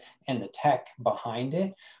interacting with and the tech behind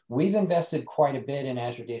it. We've invested quite a bit in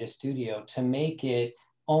Azure Data Studio to make it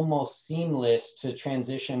almost seamless to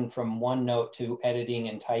transition from OneNote to editing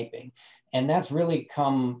and typing. And that's really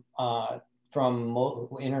come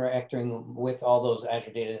interacting with all those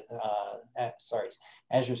Azure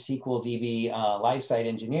Azure SQL DB live site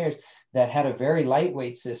engineers that had a very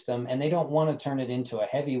lightweight system, and they don't want to turn it into a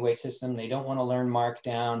heavyweight system. They don't want to learn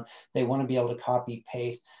Markdown. They want to be able to copy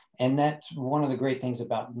paste. And that's one of the great things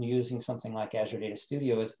about using something like Azure Data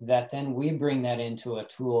Studio, is that then we bring that into a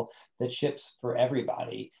tool that ships for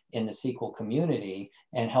everybody in the SQL community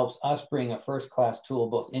and helps us bring a first-class tool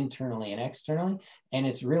both internally and externally. And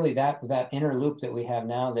it's really that inner loop that we have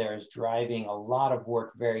now there is driving a lot of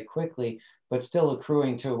work very quickly, but still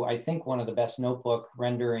accruing to, I think, one of the best notebook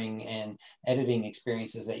rendering and editing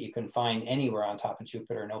experiences that you can find anywhere on top of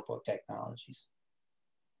Jupyter notebook technologies.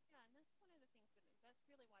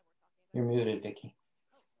 You're muted, Vicky.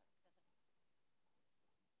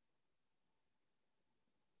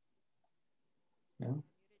 No?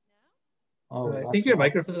 Oh, I think your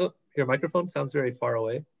microphone sounds very far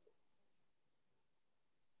away.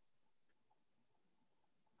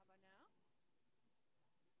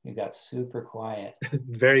 You got super quiet.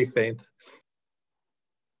 Very faint.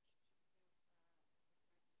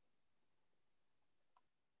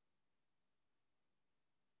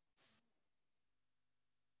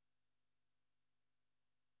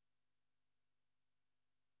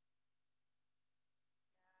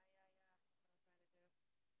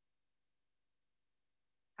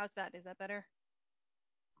 How's that? Is that better?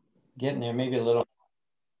 Getting there, maybe a little.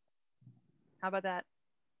 How about that?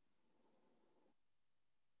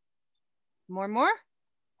 More and more?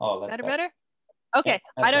 Oh, that's better. Okay,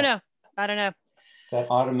 yeah, I don't know. Does that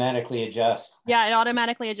automatically adjust? Yeah, it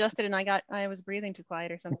automatically adjusted, and I was breathing too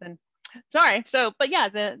quiet or something. Sorry. So, but yeah,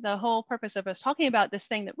 the whole purpose of us talking about this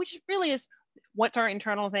thing, that which really is, what's our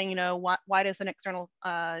internal thing? You know, why does an external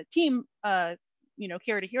team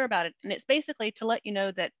care to hear about it? And it's basically to let you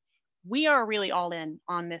know that we are really all in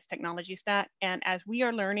on this technology stack, and as we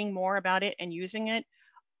are learning more about it and using it,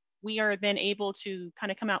 we are then able to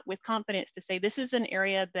kind of come out with confidence to say, this is an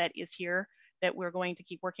area that is here that we're going to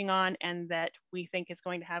keep working on, and that we think is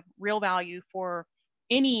going to have real value for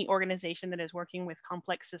any organization that is working with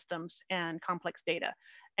complex systems and complex data.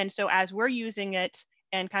 And so as we're using it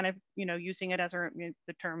and kind of, using it as the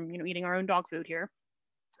term, eating our own dog food here,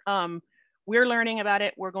 we're learning about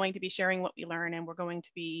it. We're going to be sharing what we learn, and we're going to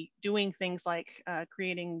be doing things like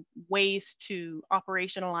creating ways to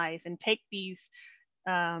operationalize and take these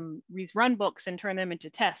run books and turn them into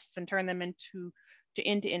tests and turn them into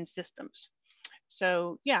end-to-end systems.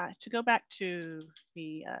 So yeah, to go back to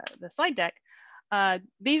the slide deck,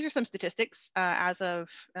 these are some statistics as of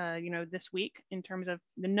this week in terms of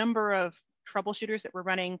the number of troubleshooters that we're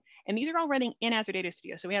running, and these are all running in Azure Data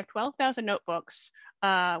Studio. So we have 12,000 notebooks.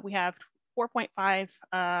 We have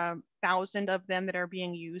 4.5 thousand of them that are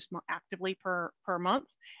being used actively per month.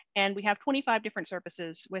 And we have 25 different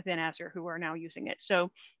services within Azure who are now using it.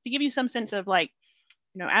 So to give you some sense of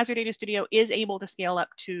Azure Data Studio is able to scale up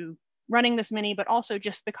to running this many, but also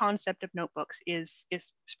just the concept of notebooks is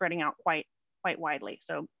spreading out quite widely.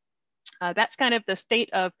 So that's kind of the state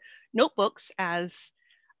of notebooks and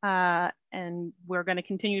we're going to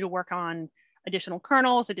continue to work on additional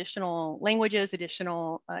kernels, additional languages,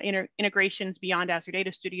 additional integrations beyond Azure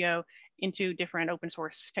Data Studio into different open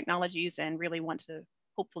source technologies, and really want to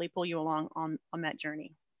hopefully pull you along on that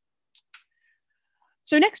journey.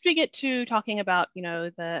 So next we get to talking about,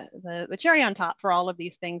 the cherry on top for all of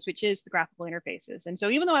these things, which is the graphical interfaces. And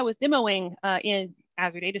so even though I was demoing in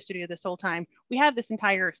Azure Data Studio this whole time, we have this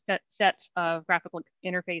entire set of graphical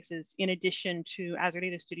interfaces in addition to Azure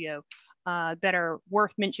Data Studio that are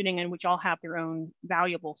worth mentioning, and which all have their own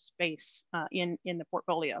valuable space in the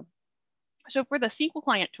portfolio. So for the SQL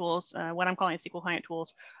client tools, what I'm calling SQL client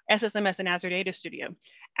tools, SSMS and Azure Data Studio,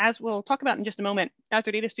 as we'll talk about in just a moment,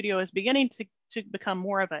 Azure Data Studio is beginning to become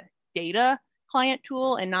more of a data client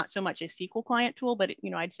tool and not so much a SQL client tool, but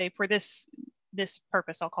I'd say for this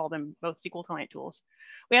purpose, I'll call them both SQL client tools.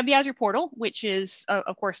 We have the Azure portal, which is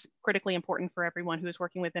of course critically important for everyone who is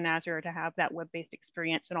working within Azure to have that web-based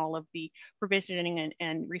experience and all of the provisioning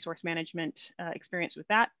and resource management experience with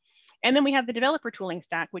that. And then we have the developer tooling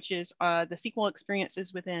stack, which is the SQL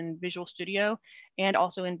experiences within Visual Studio and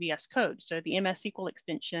also in VS Code. So the MS SQL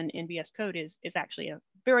extension in VS Code is actually a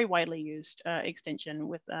very widely used extension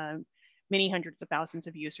with many hundreds of thousands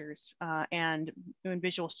of users. And in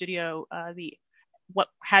Visual Studio, what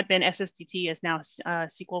had been SSDT is now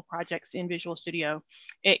SQL projects in Visual Studio.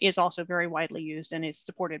 It is also very widely used and is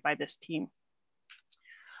supported by this team.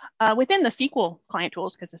 Within the SQL client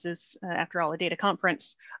tools, because this is, after all, a data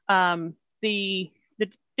conference, the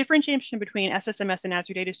differentiation between SSMS and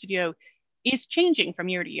Azure Data Studio is changing from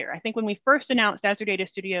year to year. I think when we first announced Azure Data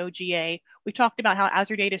Studio GA, we talked about how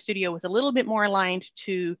Azure Data Studio was a little bit more aligned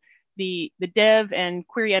to the dev and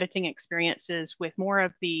query editing experiences, with more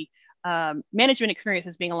of the management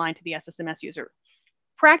experiences being aligned to the SSMS user.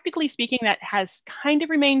 Practically speaking, that has kind of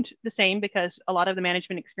remained the same, because a lot of the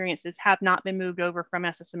management experiences have not been moved over from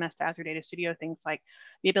SSMS to Azure Data Studio. Things like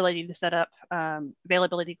the ability to set up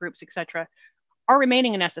availability groups, etc., are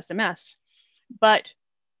remaining in SSMS. But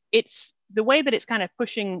it's the way that it's kind of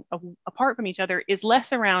pushing apart from each other is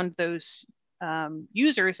less around those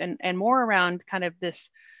users and more around kind of this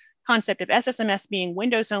concept of SSMS being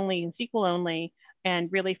Windows only and SQL only,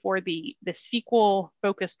 and really for the SQL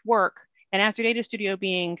focused work, and Azure Data Studio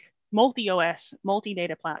being multi-OS,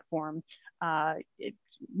 multi-data platform,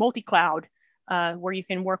 multi-cloud, where you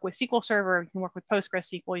can work with SQL Server, you can work with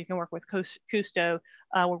PostgreSQL, you can work with Custo.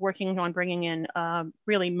 We're working on bringing in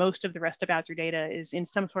really most of the rest of Azure Data is in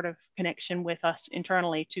some sort of connection with us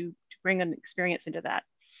internally to bring an experience into that.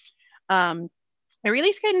 The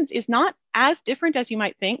release cadence is not as different as you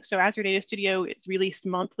might think. So Azure Data Studio is released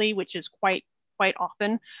monthly, which is quite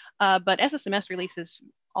often, but SSMS releases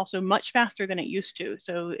also much faster than it used to.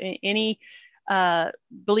 So any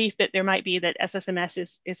belief that there might be that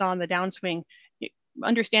SSMS is on the downswing,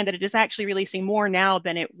 understand that it is actually releasing more now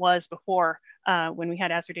than it was before when we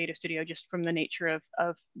had Azure Data Studio, just from the nature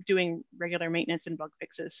of doing regular maintenance and bug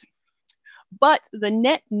fixes. But the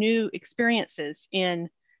net new experiences in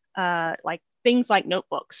like things like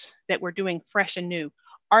notebooks that we're doing fresh and new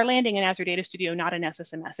are landing in Azure Data Studio, not in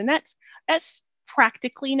SSMS. And that's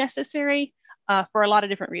practically necessary for a lot of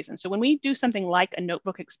different reasons. So when we do something like a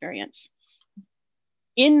notebook experience,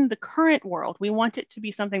 in the current world, we want it to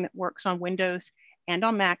be something that works on Windows and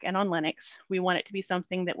on Mac and on Linux. We want it to be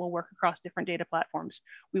something that will work across different data platforms.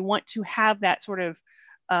 We want to have that sort of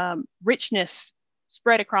richness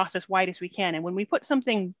spread across as wide as we can. And when we put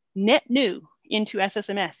something net new into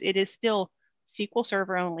SSMS, it is still SQL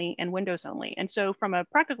Server only and Windows only. And so from a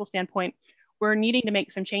practical standpoint, we're needing to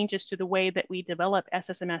make some changes to the way that we develop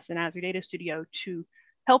SSMS in Azure Data Studio to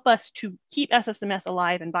help us to keep SSMS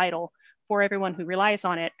alive and vital for everyone who relies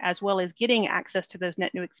on it, as well as getting access to those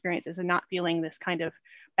net new experiences and not feeling this kind of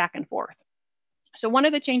back and forth. So one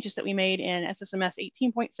of the changes that we made in SSMS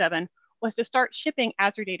 18.7 was to start shipping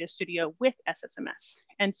Azure Data Studio with SSMS.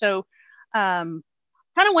 And so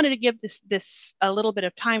kind of wanted to give this a little bit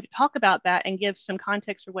of time to talk about that and give some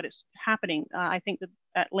context for what is happening. I think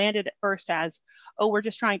that landed at first as, oh, we're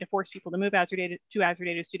just trying to force people to move Azure Data to Azure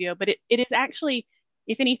Data Studio, but it is actually,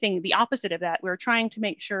 if anything, the opposite of that. We're trying to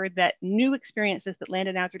make sure that new experiences that land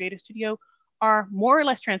in Azure Data Studio are more or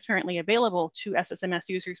less transparently available to SSMS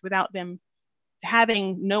users without them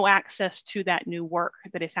having no access to that new work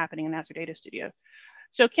that is happening in Azure Data Studio.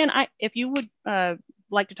 So Ken, if you would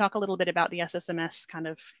like to talk a little bit about the SSMS kind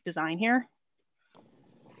of design here.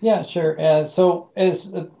 Yeah, sure. So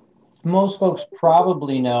as most folks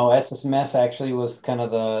probably know, SSMS actually was kind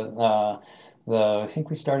of I think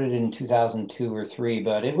we started in 2002 or 3,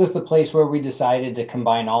 but it was the place where we decided to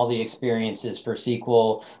combine all the experiences for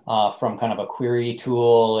SQL from kind of a query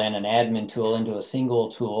tool and an admin tool into a single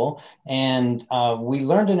tool. And we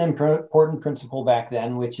learned an important principle back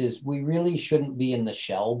then, which is we really shouldn't be in the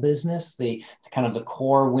shell business, the kind of the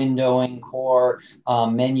core windowing, core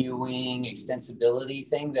menuing, extensibility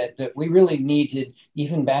thing that we really needed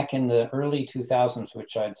even back in the early 2000s,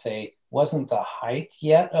 which I'd say wasn't the height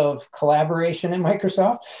yet of collaboration in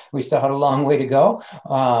Microsoft. We still had a long way to go,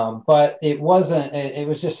 but it was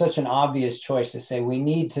just such an obvious choice to say we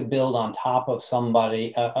need to build on top of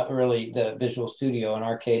somebody, really the Visual Studio in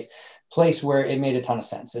our case, place where it made a ton of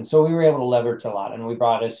sense. And so we were able to leverage a lot, and we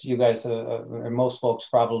brought us, you guys, or most folks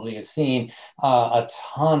probably have seen a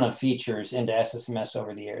ton of features into SSMS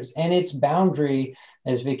over the years. And its boundary,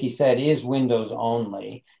 as Vicky said, is Windows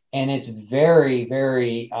only. And it's very,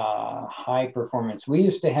 very high performance. We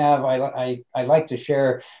used to have, I like to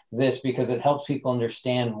share this because it helps people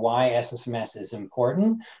understand why SSMS is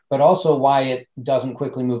important, but also why it doesn't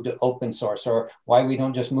quickly move to open source, or why we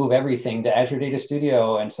don't just move everything to Azure Data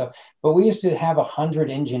Studio and stuff. But we used to have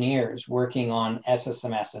 100 engineers working on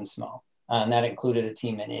SSMS and SMO. And that included a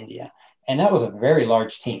team in India. And that was a very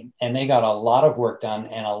large team. And they got a lot of work done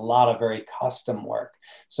and a lot of very custom work.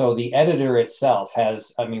 So the editor itself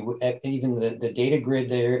has, I mean, even the data grid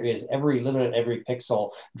there is literally every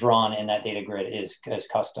pixel drawn in that data grid is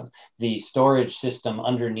custom. The storage system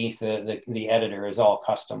underneath the editor is all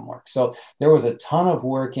custom work. So there was a ton of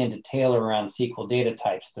work in detail around SQL data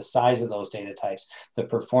types, the size of those data types, the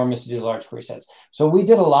performance to do large query sets. So we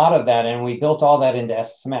did a lot of that, and we built all that into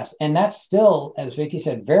SSMS. And that's still, as Vicky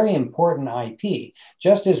said, very important IP.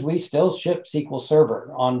 Just as we still ship SQL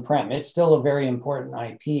Server on-prem, it's still a very important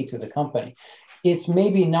IP to the company. It's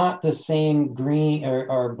maybe not the same green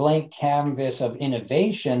or blank canvas of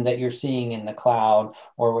innovation that you're seeing in the cloud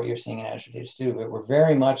or what you're seeing in Azure Data Studio, but we're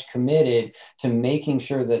very much committed to making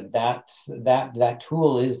sure that that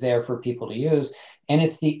tool is there for people to use. And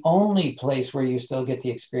it's the only place where you still get the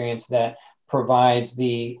experience that provides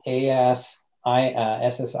the SSIS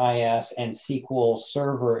and SQL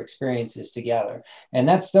Server experiences together. And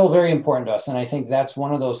that's still very important to us. And I think that's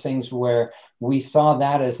one of those things where we saw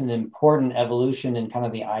that as an important evolution in kind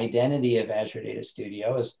of the identity of Azure Data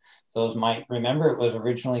Studio. As those might remember, it was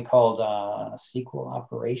originally called SQL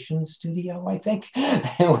Operations Studio, I think.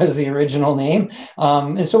 It was the original name.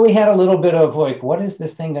 And so we had a little bit of like, what is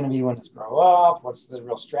this thing going to be when it's grow up? What's the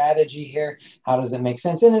real strategy here? How does it make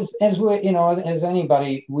sense? And as we, you know, as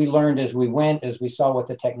anybody, we learned as we went, as we saw what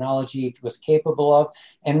the technology was capable of,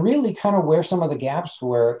 and really kind of where some of the gaps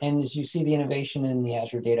were. And as you see the innovation in the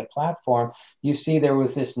Azure Data Platform, you see there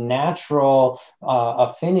was this natural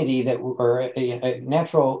affinity that, or a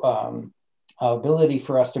natural ability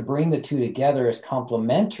for us to bring the two together as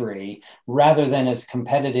complementary rather than as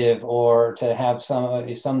competitive, or to have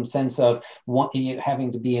some sense of one,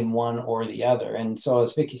 having to be in one or the other. And so,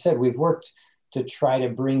 as Vicky said, we've worked to try to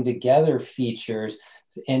bring together features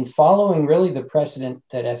and following really the precedent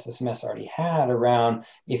that SSMS already had around,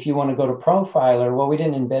 if you want to go to Profiler, well, we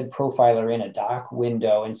didn't embed Profiler in a doc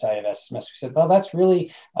window inside of SSMS. We said, well, that's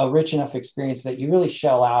really a rich enough experience that you really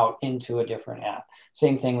shell out into a different app.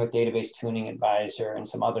 Same thing with Database Tuning Advisor and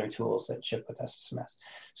some other tools that ship with SSMS.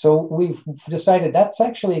 So we've decided that's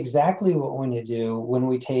actually exactly what we're going to do when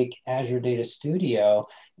we take Azure Data Studio,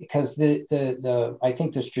 because I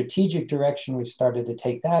think the strategic direction we've started to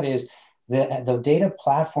take that is the data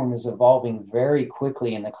platform is evolving very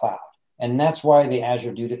quickly in the cloud. And that's why the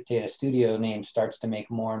Azure Data Studio name starts to make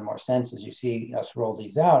more and more sense as you see us roll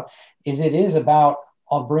these out, is it is about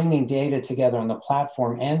bringing data together on the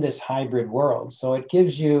platform and this hybrid world. So it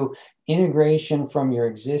gives you integration from your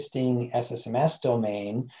existing SSMS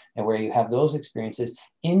domain, and where you have those experiences,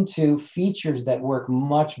 into features that work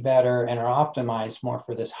much better and are optimized more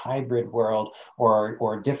for this hybrid world,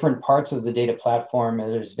 or different parts of the data platform,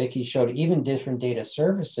 as Vicky showed, even different data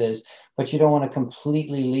services, but you don't want to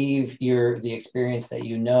completely leave the experience that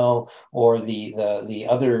you know, or the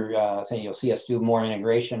other thing. You'll see us do more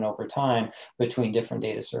integration over time between different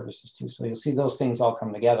data services too. So you'll see those things all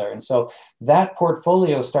come together. And so that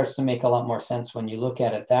portfolio starts to make a lot more sense when you look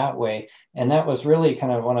at it that way. And that was really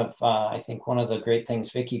kind of one of, I think one of the great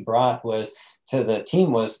things Vicky brought was to the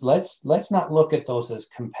team was, let's not look at those as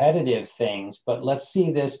competitive things, but let's see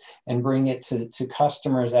this and bring it to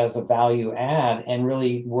customers as a value add, and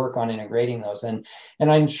really work on integrating those. And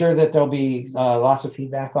I'm sure that there'll be lots of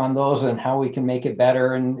feedback on those and how we can make it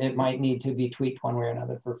better. And it might need to be tweaked one way or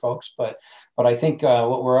another for folks. But I think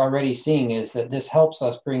what we're already seeing is that this helps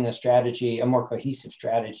us bring the strategy, a more cohesive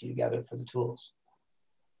strategy together for the tools.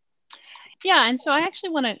 Yeah, and so I actually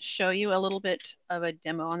want to show you a little bit of a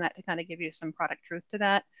demo on that to kind of give you some product truth to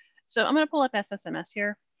that. So I'm going to pull up SSMS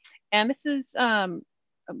here. And this is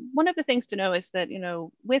one of the things to know is that, you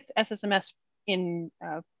know, with SSMS in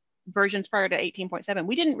versions prior to 18.7,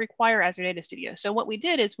 we didn't require Azure Data Studio. So what we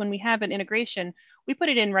did is when we have an integration, we put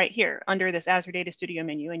it in right here under this Azure Data Studio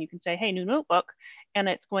menu, and you can say, hey, new notebook, and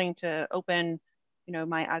it's going to open, you know,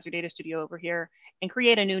 my Azure Data Studio over here and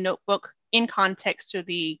create a new notebook in context to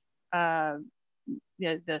the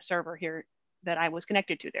server here that I was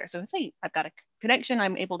connected to there. So hey, I've got a connection,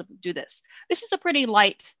 I'm able to do this. This is a pretty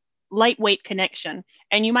lightweight connection.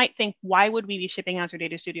 And you might think, why would we be shipping Azure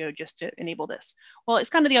Data Studio just to enable this? Well, it's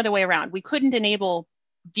kind of the other way around. We couldn't enable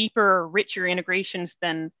deeper, richer integrations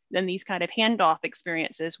than these kind of handoff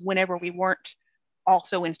experiences whenever we weren't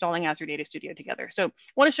also installing Azure Data Studio together. So I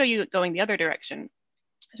want to show you going the other direction.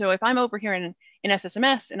 So if I'm over here in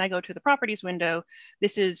SSMS and I go to the properties window,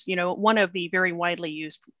 this is, you know, one of the very widely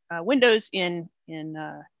used windows in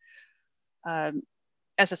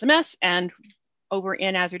SSMS. And over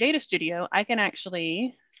in Azure Data Studio, I can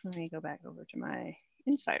actually, let me go back over to my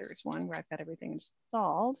Insiders one where I've got everything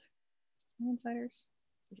installed. Insiders,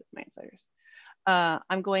 is it my Insiders?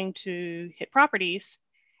 I'm going to hit properties,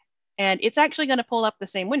 and it's actually going to pull up the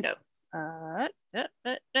same window.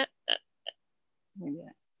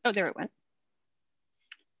 Oh, there it went.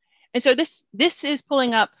 And so this is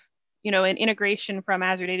pulling up, you know, an integration from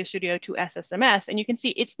Azure Data Studio to SSMS, and you can see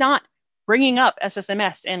it's not bringing up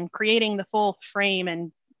SSMS and creating the full frame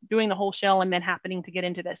and doing the whole shell and then happening to get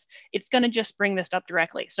into this. It's going to just bring this up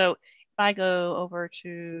directly. So I go over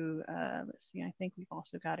to, let's see, I think we've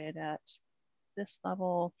also got it at this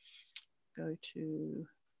level. Go to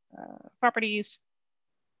properties.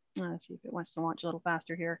 Let's see if it wants to launch a little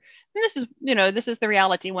faster here. And this is, this is the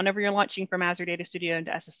reality. Whenever you're launching from Azure Data Studio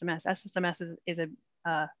into SSMS, SSMS is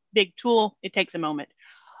a big tool. It takes a moment.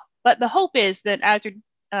 But the hope is that Azure,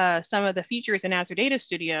 some of the features in Azure Data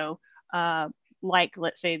Studio, like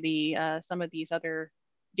let's say some of these other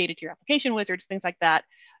data tier application wizards, things like that,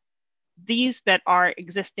 these that are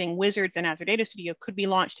existing wizards in Azure Data Studio could be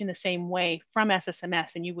launched in the same way from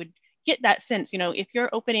SSMS, and you would get that sense. If you're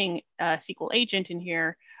opening a SQL agent in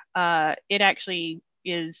here, it actually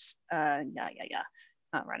is,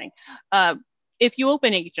 running. If you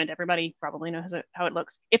open agent, everybody probably knows how it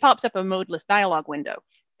looks. It pops up a modeless dialog window.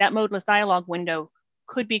 That modeless dialog window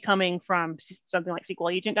could be coming from something like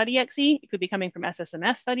SQL agent.exe. It could be coming from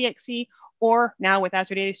SSMS.exe, or now with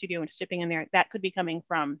Azure Data Studio and shipping in there, that could be coming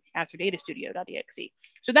from Azure Data Studio.exe.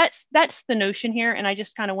 So that's the notion here. And I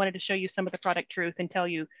just kind of wanted to show you some of the product truth and tell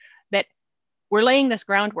you that we're laying this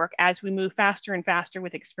groundwork as we move faster and faster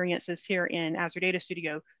with experiences here in Azure Data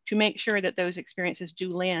Studio to make sure that those experiences do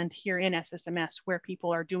land here in SSMS, where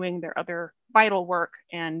people are doing their other vital work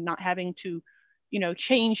and not having to,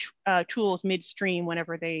 change tools midstream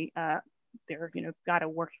whenever they're got a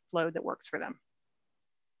workflow that works for them.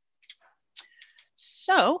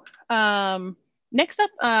 So next up,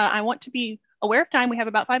 I want to be aware of time. We have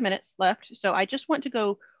about 5 minutes left. So I just want to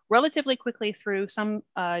go relatively quickly through some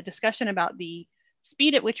discussion about the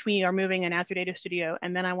speed at which we are moving in Azure Data Studio.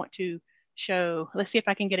 And then I want to show, let's see if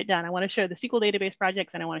I can get it done. I want to show the SQL database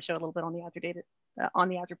projects, and I want to show a little bit on the Azure data, on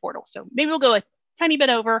the Azure portal. So maybe we'll go a tiny bit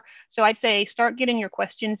over. So I'd say start getting your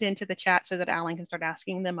questions into the chat so that Alan can start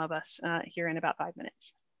asking them of us here in about 5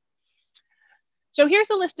 minutes. So here's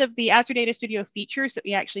a list of the Azure Data Studio features that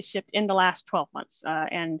we actually shipped in the last 12 months.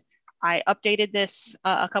 And I updated this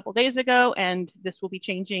a couple days ago, and this will be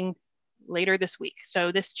changing later this week.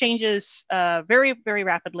 So this changes very, very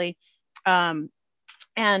rapidly. And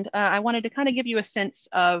I wanted to kind of give you a sense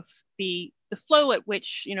of the flow at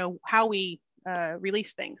which, how we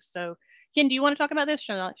release things. So Ken, do you want to talk about this?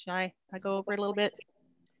 Should I go over it a little bit?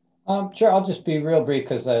 Sure, I'll just be real brief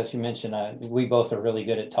because as you mentioned, we both are really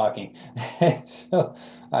good at talking. So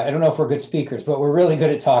I don't know if we're good speakers, but we're really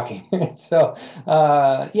good at talking. So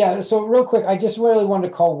yeah, so real quick, I just really wanted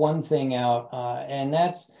to call one thing out, and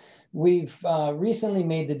that's we've recently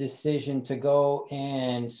made the decision to go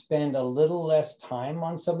and spend a little less time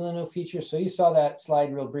on some of the new features. So you saw that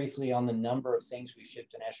slide real briefly on the number of things we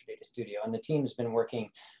shipped in Azure Data Studio, and the team's been working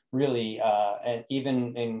really, and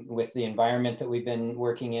even with the environment that we've been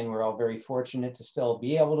working in, we're all very fortunate to still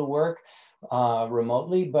be able to work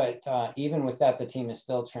remotely. But even with that, the team has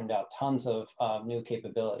still turned out tons of new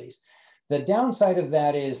capabilities. The downside of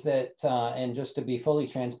that is that, and just to be fully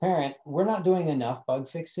transparent, we're not doing enough bug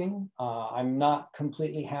fixing. I'm not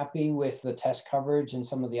completely happy with the test coverage and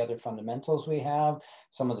some of the other fundamentals we have,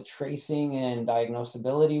 some of the tracing and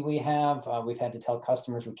diagnosability we have. We've had to tell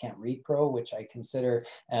customers we can't repro, which I consider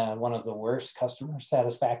one of the worst customer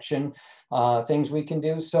satisfaction things we can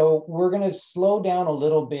do. So we're going to slow down a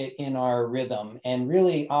little bit in our rhythm and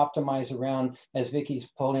really optimize around, as Vicky's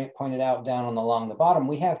pointed out down along the bottom,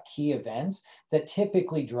 we have key events that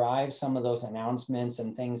typically drive some of those announcements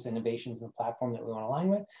and things, innovations in the platform that we want to align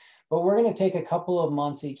with. But we're going to take a couple of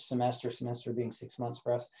months each semester being 6 months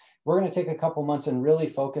for us. We're going to take a couple months and really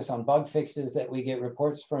focus on bug fixes that we get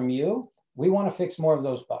reports from you. We want to fix more of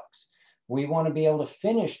those bugs. We want to be able to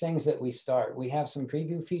finish things that we start. We have some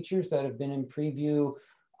preview features that have been in preview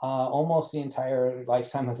almost the entire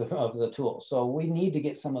lifetime of the tool. So we need to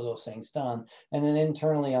get some of those things done. And then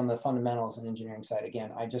internally on the fundamentals and engineering side,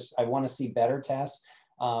 again, I want to see better tests.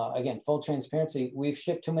 Again, full transparency, we've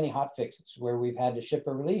shipped too many hot fixes where we've had to ship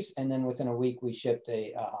a release and then within a week we shipped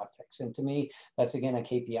a hot fix. And to me, that's again a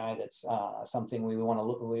KPI that's something we want to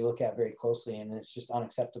look at very closely, and it's just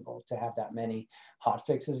unacceptable to have that many hot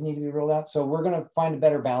fixes need to be rolled out. So we're going to find a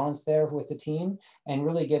better balance there with the team and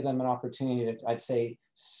really give them an opportunity to, I'd say,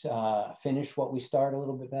 finish what we start a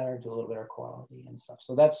little bit better, do a little better quality and stuff.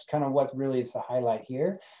 So that's kind of what really is the highlight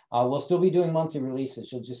here. We'll still be doing monthly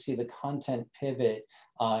releases. You'll just see the content pivot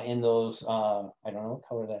in those, I don't know what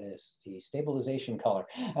color that is, the stabilization color.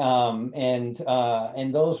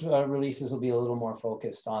 And those releases will be a little more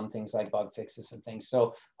focused on things like bug fixes and things.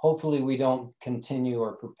 So hopefully we don't continue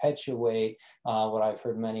or perpetuate what I've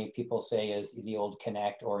heard many people say is the old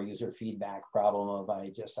connect or user feedback problem of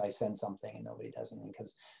I send something and nobody does anything,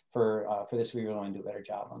 because for this we really want to do a better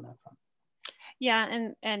job on that front. Yeah,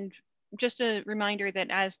 and just a reminder that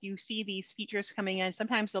as you see these features coming in,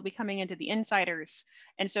 sometimes they'll be coming into the insiders.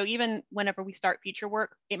 And so even whenever we start feature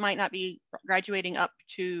work, it might not be graduating up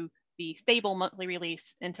to the stable monthly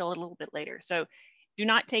release until a little bit later. So do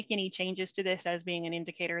not take any changes to this as being an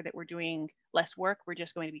indicator that we're doing less work. We're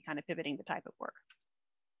just going to be kind of pivoting the type of work.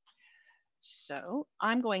 So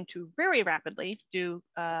I'm going to very rapidly do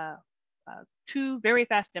 2 very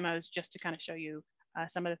fast demos just to kind of show you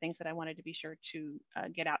some of the things that I wanted to be sure to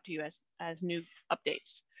get out to you as new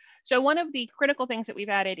updates. So one of the critical things that we've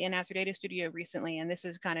added in Azure Data Studio recently, and this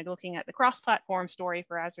is kind of looking at the cross-platform story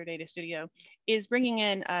for Azure Data Studio, is bringing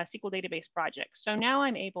in SQL database projects. So now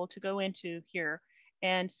I'm able to go into here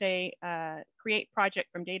and say, create project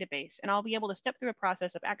from database. And I'll be able to step through a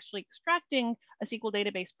process of actually extracting a SQL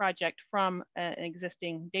database project from an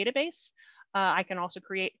existing database. I can also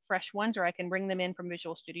create fresh ones, or I can bring them in from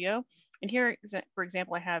Visual Studio. And here, for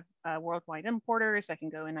example, I have worldwide importers. I can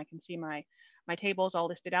go and I can see my tables all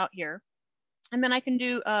listed out here. And then I can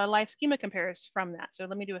do live schema compares from that. So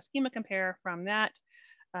let me do a schema compare from that.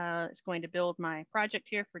 It's going to build my project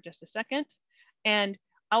here for just a second. And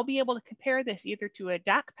I'll be able to compare this either to a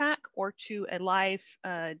DAC pack or to a live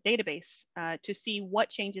database to see what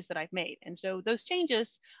changes that I've made. And so those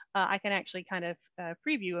changes, I can actually kind of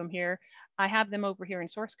preview them here. I have them over here in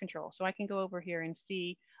source control. So I can go over here and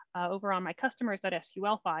see over on my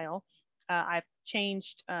customers.sql file, I've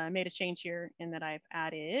changed, made a change here in that I've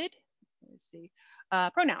added, let's see,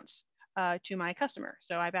 pronouns to my customer.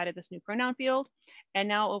 So I've added this new pronoun field. And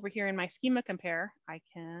now over here in my schema compare, I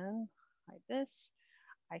can hide this.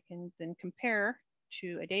 I can then compare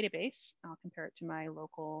to a database. I'll compare it to my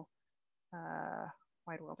local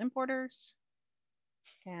wide world importers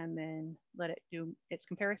and then let it do its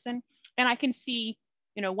comparison. And I can see,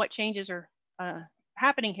 what changes are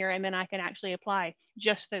happening here. And then I can actually apply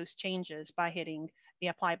just those changes by hitting the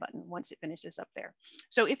apply button once it finishes up there.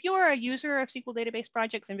 So if you're a user of SQL database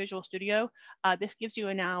projects in Visual Studio, this gives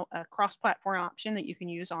you now a cross-platform option that you can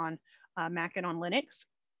use on Mac and on Linux.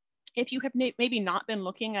 If you have maybe not been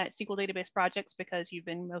looking at SQL database projects because you've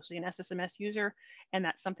been mostly an SSMS user, and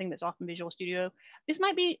that's something that's off in Visual Studio, this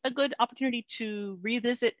might be a good opportunity to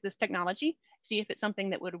revisit this technology, see if it's something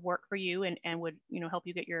that would work for you and would help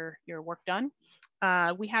you get your work done.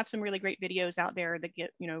 We have some really great videos out there that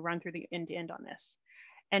get run through the end-to-end on this.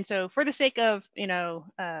 And so for the sake of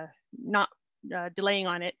not delaying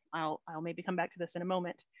on it, I'll maybe come back to this in a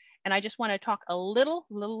moment. And I just want to talk a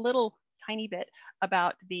little tiny bit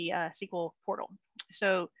about the SQL portal.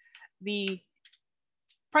 So the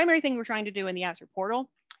primary thing we're trying to do in the Azure portal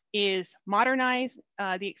is modernize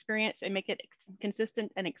the experience and make it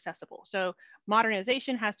consistent and accessible. So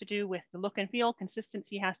modernization has to do with the look and feel.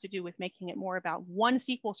 Consistency has to do with making it more about one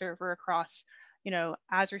SQL server across,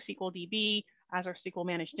 Azure SQL DB, Azure SQL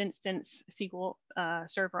Managed Instance, SQL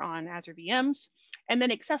Server on Azure VMs, and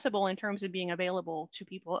then accessible in terms of being available to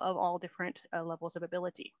people of all different levels of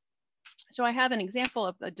ability. So I have an example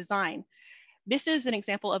of a design. This is an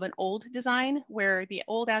example of an old design where the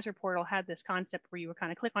old Azure portal had this concept where you would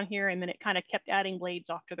kind of click on here and then it kind of kept adding blades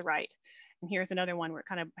off to the right. And here's another one where it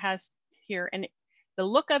kind of has here, and the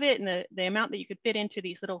look of it and the amount that you could fit into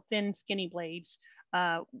these little thin skinny blades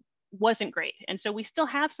wasn't great. And so we still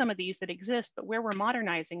have some of these that exist, but where we're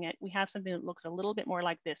modernizing it, we have something that looks a little bit more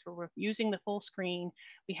like this, where we're using the full screen.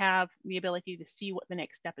 We have the ability to see what the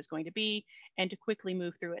next step is going to be and to quickly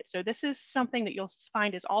move through it. So this is something that you'll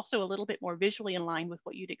find is also a little bit more visually in line with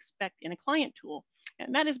what you'd expect in a client tool.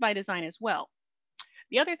 And that is by design as well.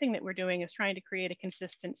 The other thing that we're doing is trying to create a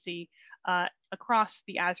consistency across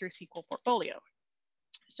the Azure SQL portfolio.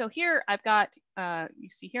 So here I've got, you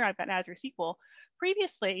see here, I've got Azure SQL.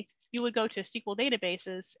 Previously, you would go to SQL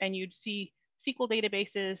databases and you'd see SQL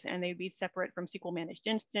databases and they'd be separate from SQL Managed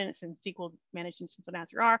Instance and SQL Managed Instance on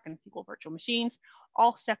Azure Arc and SQL Virtual Machines,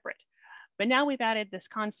 all separate. But now we've added this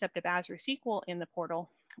concept of Azure SQL in the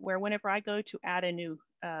portal, where whenever I go to add a new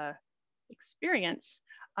experience,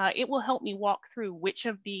 it will help me walk through which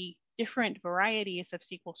of the different varieties of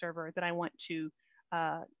SQL Server that I want to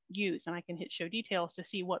use. And I can hit show details to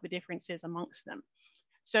see what the difference is amongst them.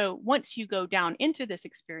 So once you go down into this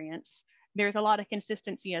experience, there's a lot of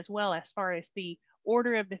consistency as well as far as the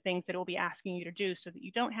order of the things that it will be asking you to do, so that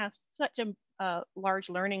you don't have such a large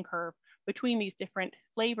learning curve between these different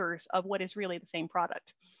flavors of what is really the same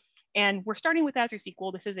product. And we're starting with Azure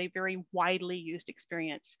SQL. This is a very widely used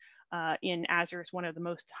experience in Azure. It's one of the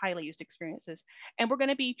most highly used experiences. And we're going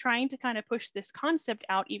to be trying to kind of push this concept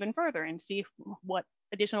out even further and see what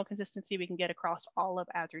additional consistency we can get across all of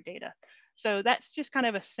Azure data. So that's just kind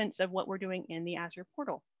of a sense of what we're doing in the Azure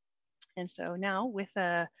portal. And so now with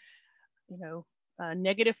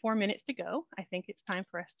 -4 minutes to go. I think it's time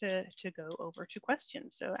for us to go over to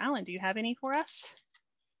questions. So Alan, do you have any for us?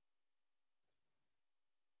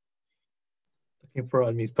 Looking for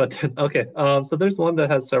unmute button. Okay, so there's one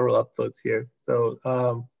that has several upvotes here. So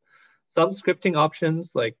some scripting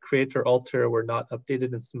options like create or alter were not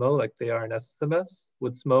updated in SMO like they are in SSMS.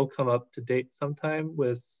 Would SMO come up to date sometime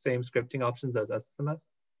with same scripting options as SSMS?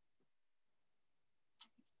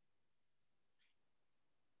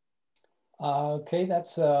 Okay,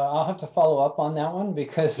 that's I'll have to follow up on that one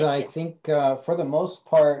because I think for the most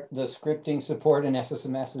part, the scripting support in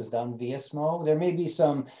SSMS is done via SMO. There may be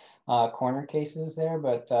some corner cases there,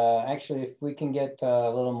 but actually, if we can get a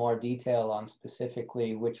little more detail on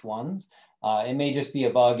specifically which ones, it may just be a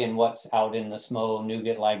bug in what's out in the SMO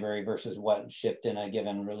NuGet library versus what shipped in a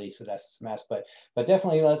given release with SSMS. But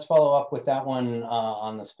definitely, let's follow up with that one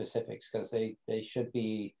on the specifics because they should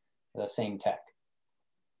be the same tech.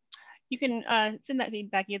 You can send that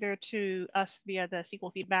feedback either to us via the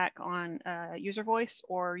SQL feedback on user voice,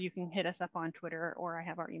 or you can hit us up on Twitter, or I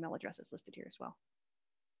have our email addresses listed here as well.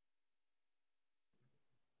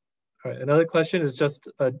 All right, another question is just,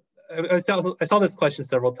 I saw this question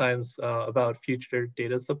several times about future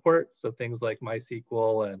data support. So things like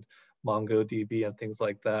MySQL and MongoDB and things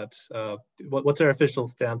like that. What's our official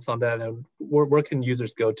stance on that, and where can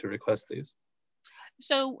users go to request these?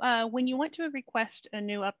 So when you want to request a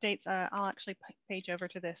new updates, I'll actually page over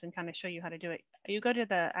to this and kind of show you how to do it. You go to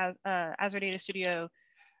the Azure Data Studio,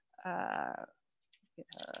 Azure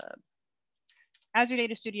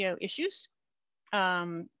Data Studio issues.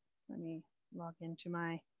 Let me log into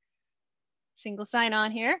my single sign-on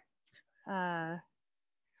here. And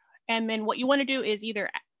then what you want to do is either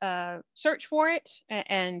search for it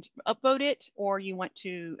and upvote it, or you want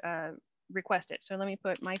to request it. So let me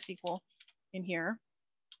put MySQL in here.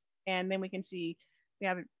 And then we can see we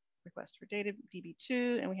have a request for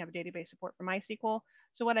DB2, and we have a database support for MySQL.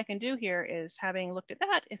 So what I can do here is, having looked at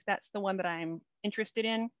that, if that's the one that I'm interested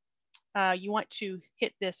in, you want to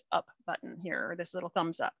hit this up button here, or this little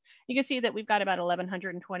thumbs up. You can see that we've got about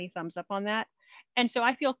 1,120 thumbs up on that. And so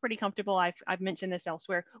I feel pretty comfortable. I've mentioned this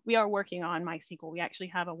elsewhere. We are working on MySQL. We actually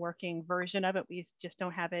have a working version of it. We just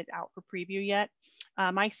don't have it out for preview yet.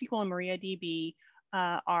 MySQL and MariaDB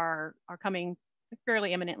are coming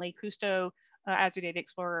fairly imminently. Kusto, Azure Data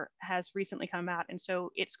Explorer, has recently come out, and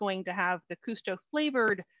so it's going to have the Kusto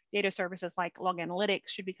flavored data services like Log Analytics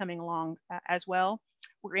should be coming along as well.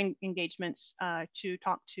 We're in engagements to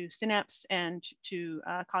talk to Synapse and to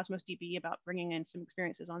Cosmos DB about bringing in some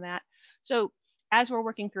experiences on that. So as we're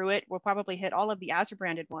working through it, we'll probably hit all of the Azure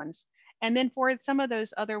branded ones. And then for some of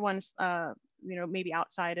those other ones, maybe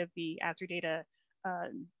outside of the Azure Data,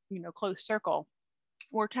 closed circle,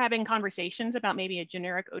 we're having conversations about maybe a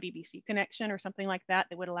generic ODBC connection or something like that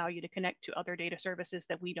that would allow you to connect to other data services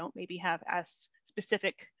that we don't maybe have as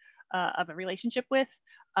specific of a relationship with.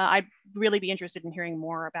 I'd really be interested in hearing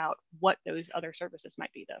more about what those other services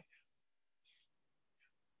might be,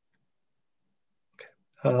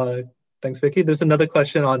 though. Thanks, Vicky. There's another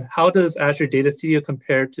question on how does Azure Data Studio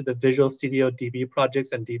compare to the Visual Studio DB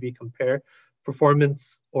projects and DB Compare,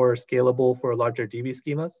 performance or scalable for larger DB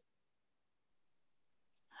schemas?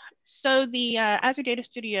 So the Azure Data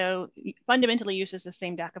Studio fundamentally uses the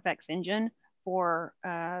same DACFX engine for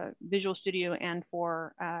Visual Studio and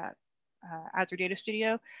for Azure Data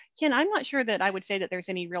Studio. Ken, I'm not sure that I would say that there's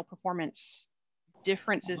any real performance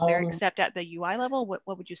differences there, except at the UI level. What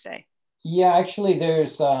would you say? Yeah, actually,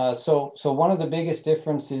 there's so one of the biggest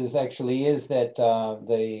differences actually is that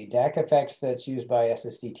the DACFX that's used by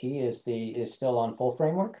SSDT is still on full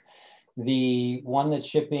framework. The one that's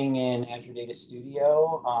shipping in Azure Data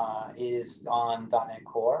Studio is on .NET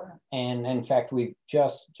Core, and in fact, we've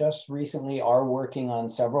just recently are working on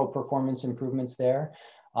several performance improvements there.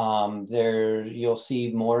 You'll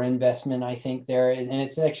see more investment, I think, there, and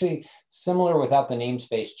it's actually similar without the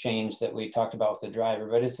namespace change that we talked about with the driver,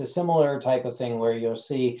 but it's a similar type of thing where you'll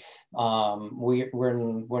see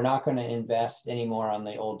we're not going to invest anymore on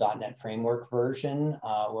the old .NET Framework version.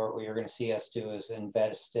 What you're going to see us do is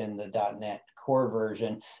invest in the .NET Core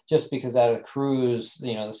version, just because that accrues,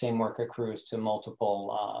 the same work accrues to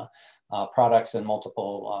multiple products and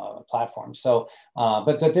multiple platforms. So,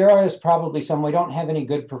 but there is probably some. We don't have any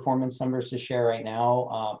good performance numbers to share right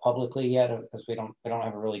now publicly yet, because we don't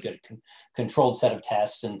have a really good controlled set of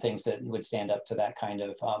tests and things that would stand up to that kind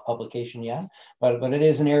of publication yet. But it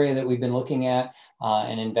is an area that we've been looking at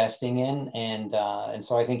and investing in, and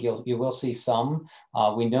so I think you will see some.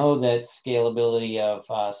 We know that scalability of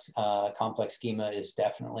complex schema is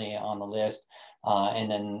definitely on the list,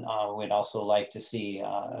 and then we'd also like to see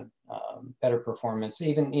better performance,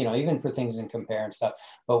 even, even for things in compare and stuff.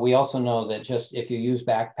 But we also know that just if you use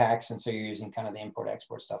backpacks, and so you're using kind of the import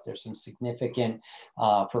export stuff, there's some significant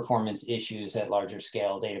performance issues at larger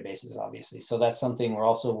scale databases, obviously. So that's something we're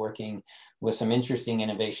also working with, some interesting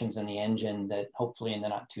innovations in the engine that hopefully in the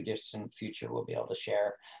not too distant future we'll be able to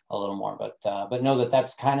share a little more. But know that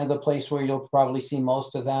that's kind of the place where you'll probably see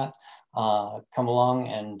most of that come along.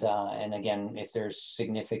 And again, if there's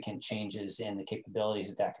significant changes in the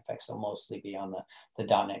capabilities of DAC effects, they'll mostly be on the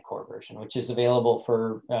 .NET Core version, which is available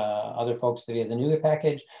for other folks via the NuGet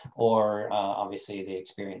package, or obviously the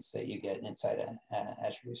experience that you get inside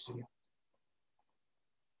Azure Studio.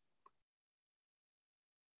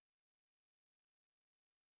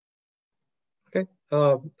 Okay.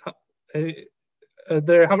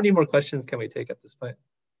 How many more questions can we take at this point?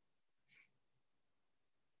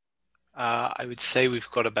 I would say we've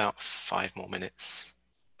got about 5 more minutes.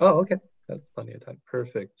 Oh, okay. That's plenty of time.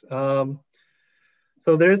 Perfect. So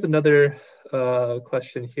there's another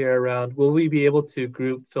question here around, will we be able to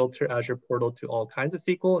group filter Azure Portal to all kinds of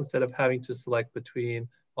SQL instead of having to select between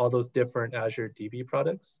all those different Azure DB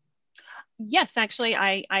products? Yes, actually,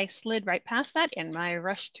 I slid right past that in my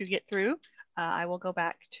rush to get through. I will go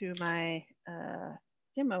back to my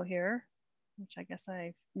demo here, which I guess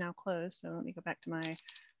I've now closed. So let me go back to my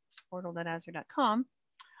portal.azure.com.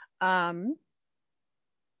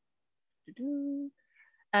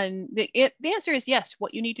 And the answer is yes.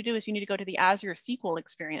 What you need to do is you need to go to the Azure SQL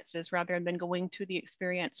experiences rather than going to the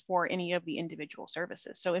experience for any of the individual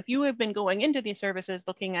services. So if you have been going into these services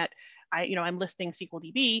looking at, I'm listing SQL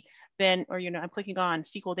DB, then, or, I'm clicking on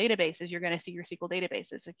SQL databases, you're going to see your SQL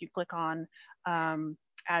databases. If you click on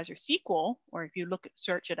Azure SQL, or if you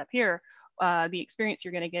search it up here, the experience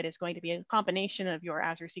you're going to get is going to be a combination of your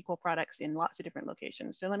Azure SQL products in lots of different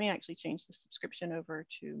locations. So let me actually change the subscription over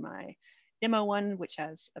to my demo one, which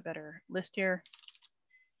has a better list here.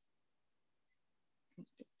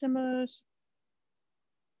 Demos.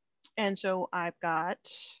 And so I've got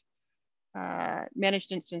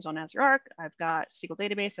managed instance on Azure Arc. I've got SQL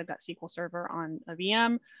Database. I've got SQL Server on a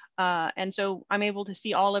VM. And so I'm able to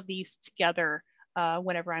see all of these together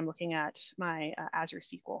whenever I'm looking at my Azure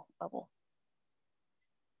SQL level.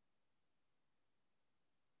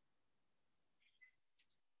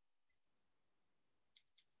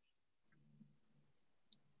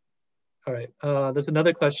 All right, there's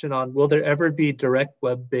another question on, will there ever be direct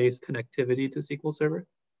web-based connectivity to SQL Server?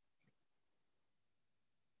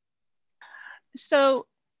 So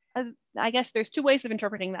I guess there's 2 ways of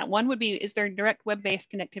interpreting that. One would be, is there direct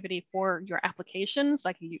web-based connectivity for your applications,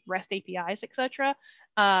 like REST APIs, etc.?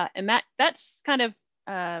 And that's kind of,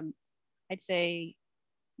 I'd say,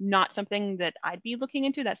 not something that I'd be looking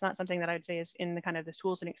into. That's not something that I would say is in the kind of the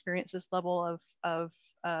tools and experiences level of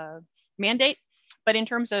mandate. But in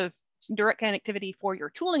terms of direct connectivity for your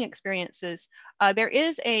tooling experiences, there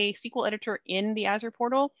is a SQL editor in the Azure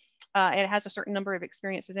portal. It has a certain number of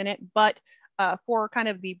experiences in it, but for kind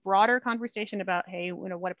of the broader conversation about, hey,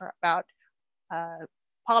 what about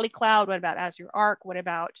PolyCloud? What about Azure Arc? What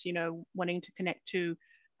about, wanting to connect to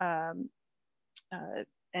and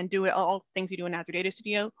do all things you do in Azure Data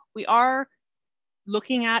Studio? We are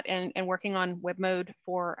looking at and working on web mode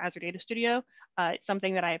for Azure Data Studio. It's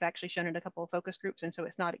something that I've actually shown in a couple of focus groups, and so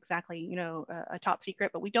it's not exactly a top secret,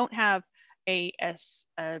 but we don't have a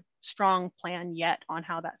strong plan yet on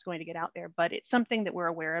how that's going to get out there. But it's something that we're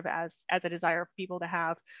aware of as a desire for people to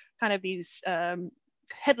have kind of these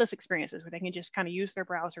headless experiences where they can just kind of use their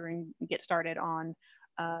browser and get started on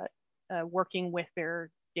working with their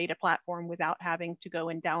data platform without having to go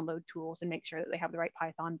and download tools and make sure that they have the right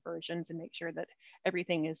Python versions and make sure that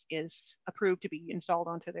everything is approved to be installed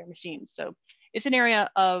onto their machines. So it's an area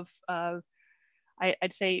of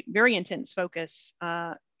I'd say very intense focus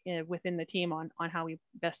within the team on how we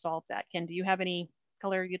best solve that. Ken, do you have any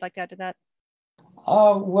color you'd like to add to that?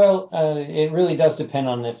 Well, it really does depend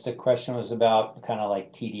on if the question was about kind of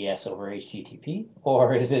like TDS over HTTP,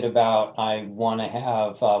 or is it about I want to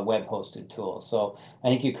have web hosted tools. So I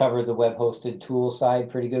think you covered the web hosted tool side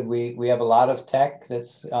pretty good. We have a lot of tech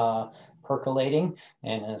that's percolating,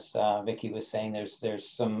 and as Vicky was saying, there's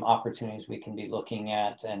some opportunities we can be looking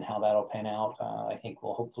at and how that'll pan out. I think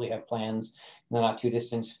we'll hopefully have plans in the not too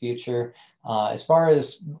distant future. As far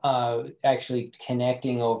as actually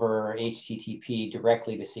connecting over HTTP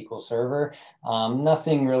directly to SQL Server,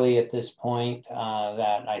 nothing really at this point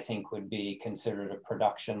that I think would be considered a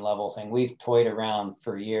production level thing. We've toyed around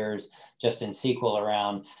for years just in SQL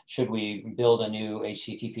around, should we build a new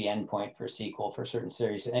HTTP endpoint for SQL for certain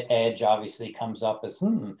series edge obviously comes up as,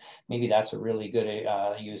 maybe that's a really good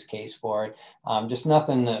use case for it. Just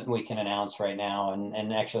nothing that we can announce right now.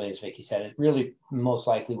 And actually, as Vicky said, it really most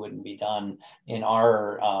likely wouldn't be done in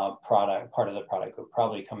our part of the product. Would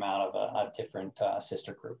probably come out of a different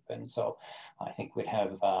sister group. And so I think we'd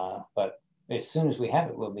have, but as soon as we have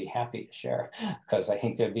it, we'll be happy to share, because I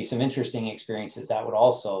think there'd be some interesting experiences that would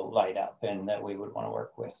also light up and that we would want to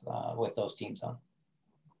work with those teams on.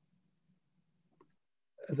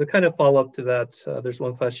 As a kind of follow-up to that, there's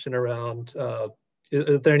one question around,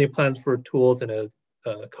 is there any plans for tools in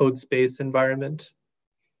a code space environment?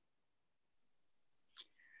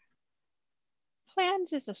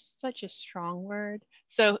 Plans is such a strong word.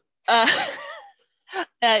 So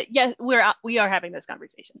yes, we are having those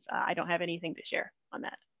conversations. I don't have anything to share on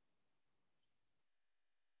that.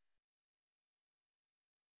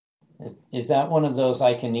 Is that one of those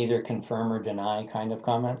I can neither confirm or deny kind of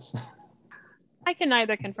comments? I can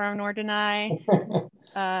neither confirm nor deny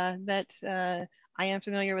that I am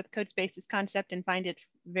familiar with code spaces concept and find it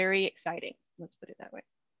very exciting. Let's put it that way.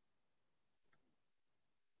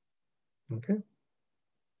 Okay.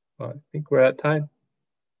 Well, I think we're at time.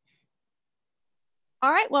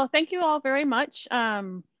 All right, well, thank you all very much.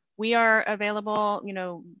 We are available,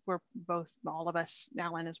 we're both, all of us,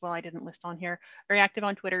 Alan as well, I didn't list on here, very active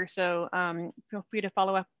on Twitter. So feel free to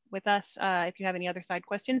follow up with us if you have any other side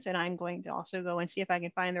questions. And I'm going to also go and see if I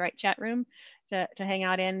can find the right chat room to hang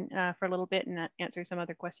out in for a little bit and answer some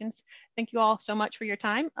other questions. Thank you all so much for your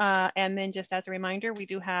time. And then just as a reminder, we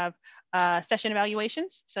do have session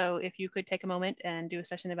evaluations. So if you could take a moment and do a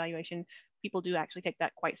session evaluation, people do actually take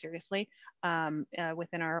that quite seriously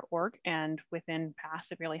within our org and within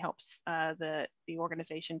PASS. It really helps the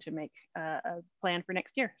organization to make a plan for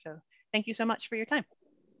next year. So thank you so much for your time.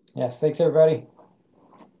 Yes, thanks everybody.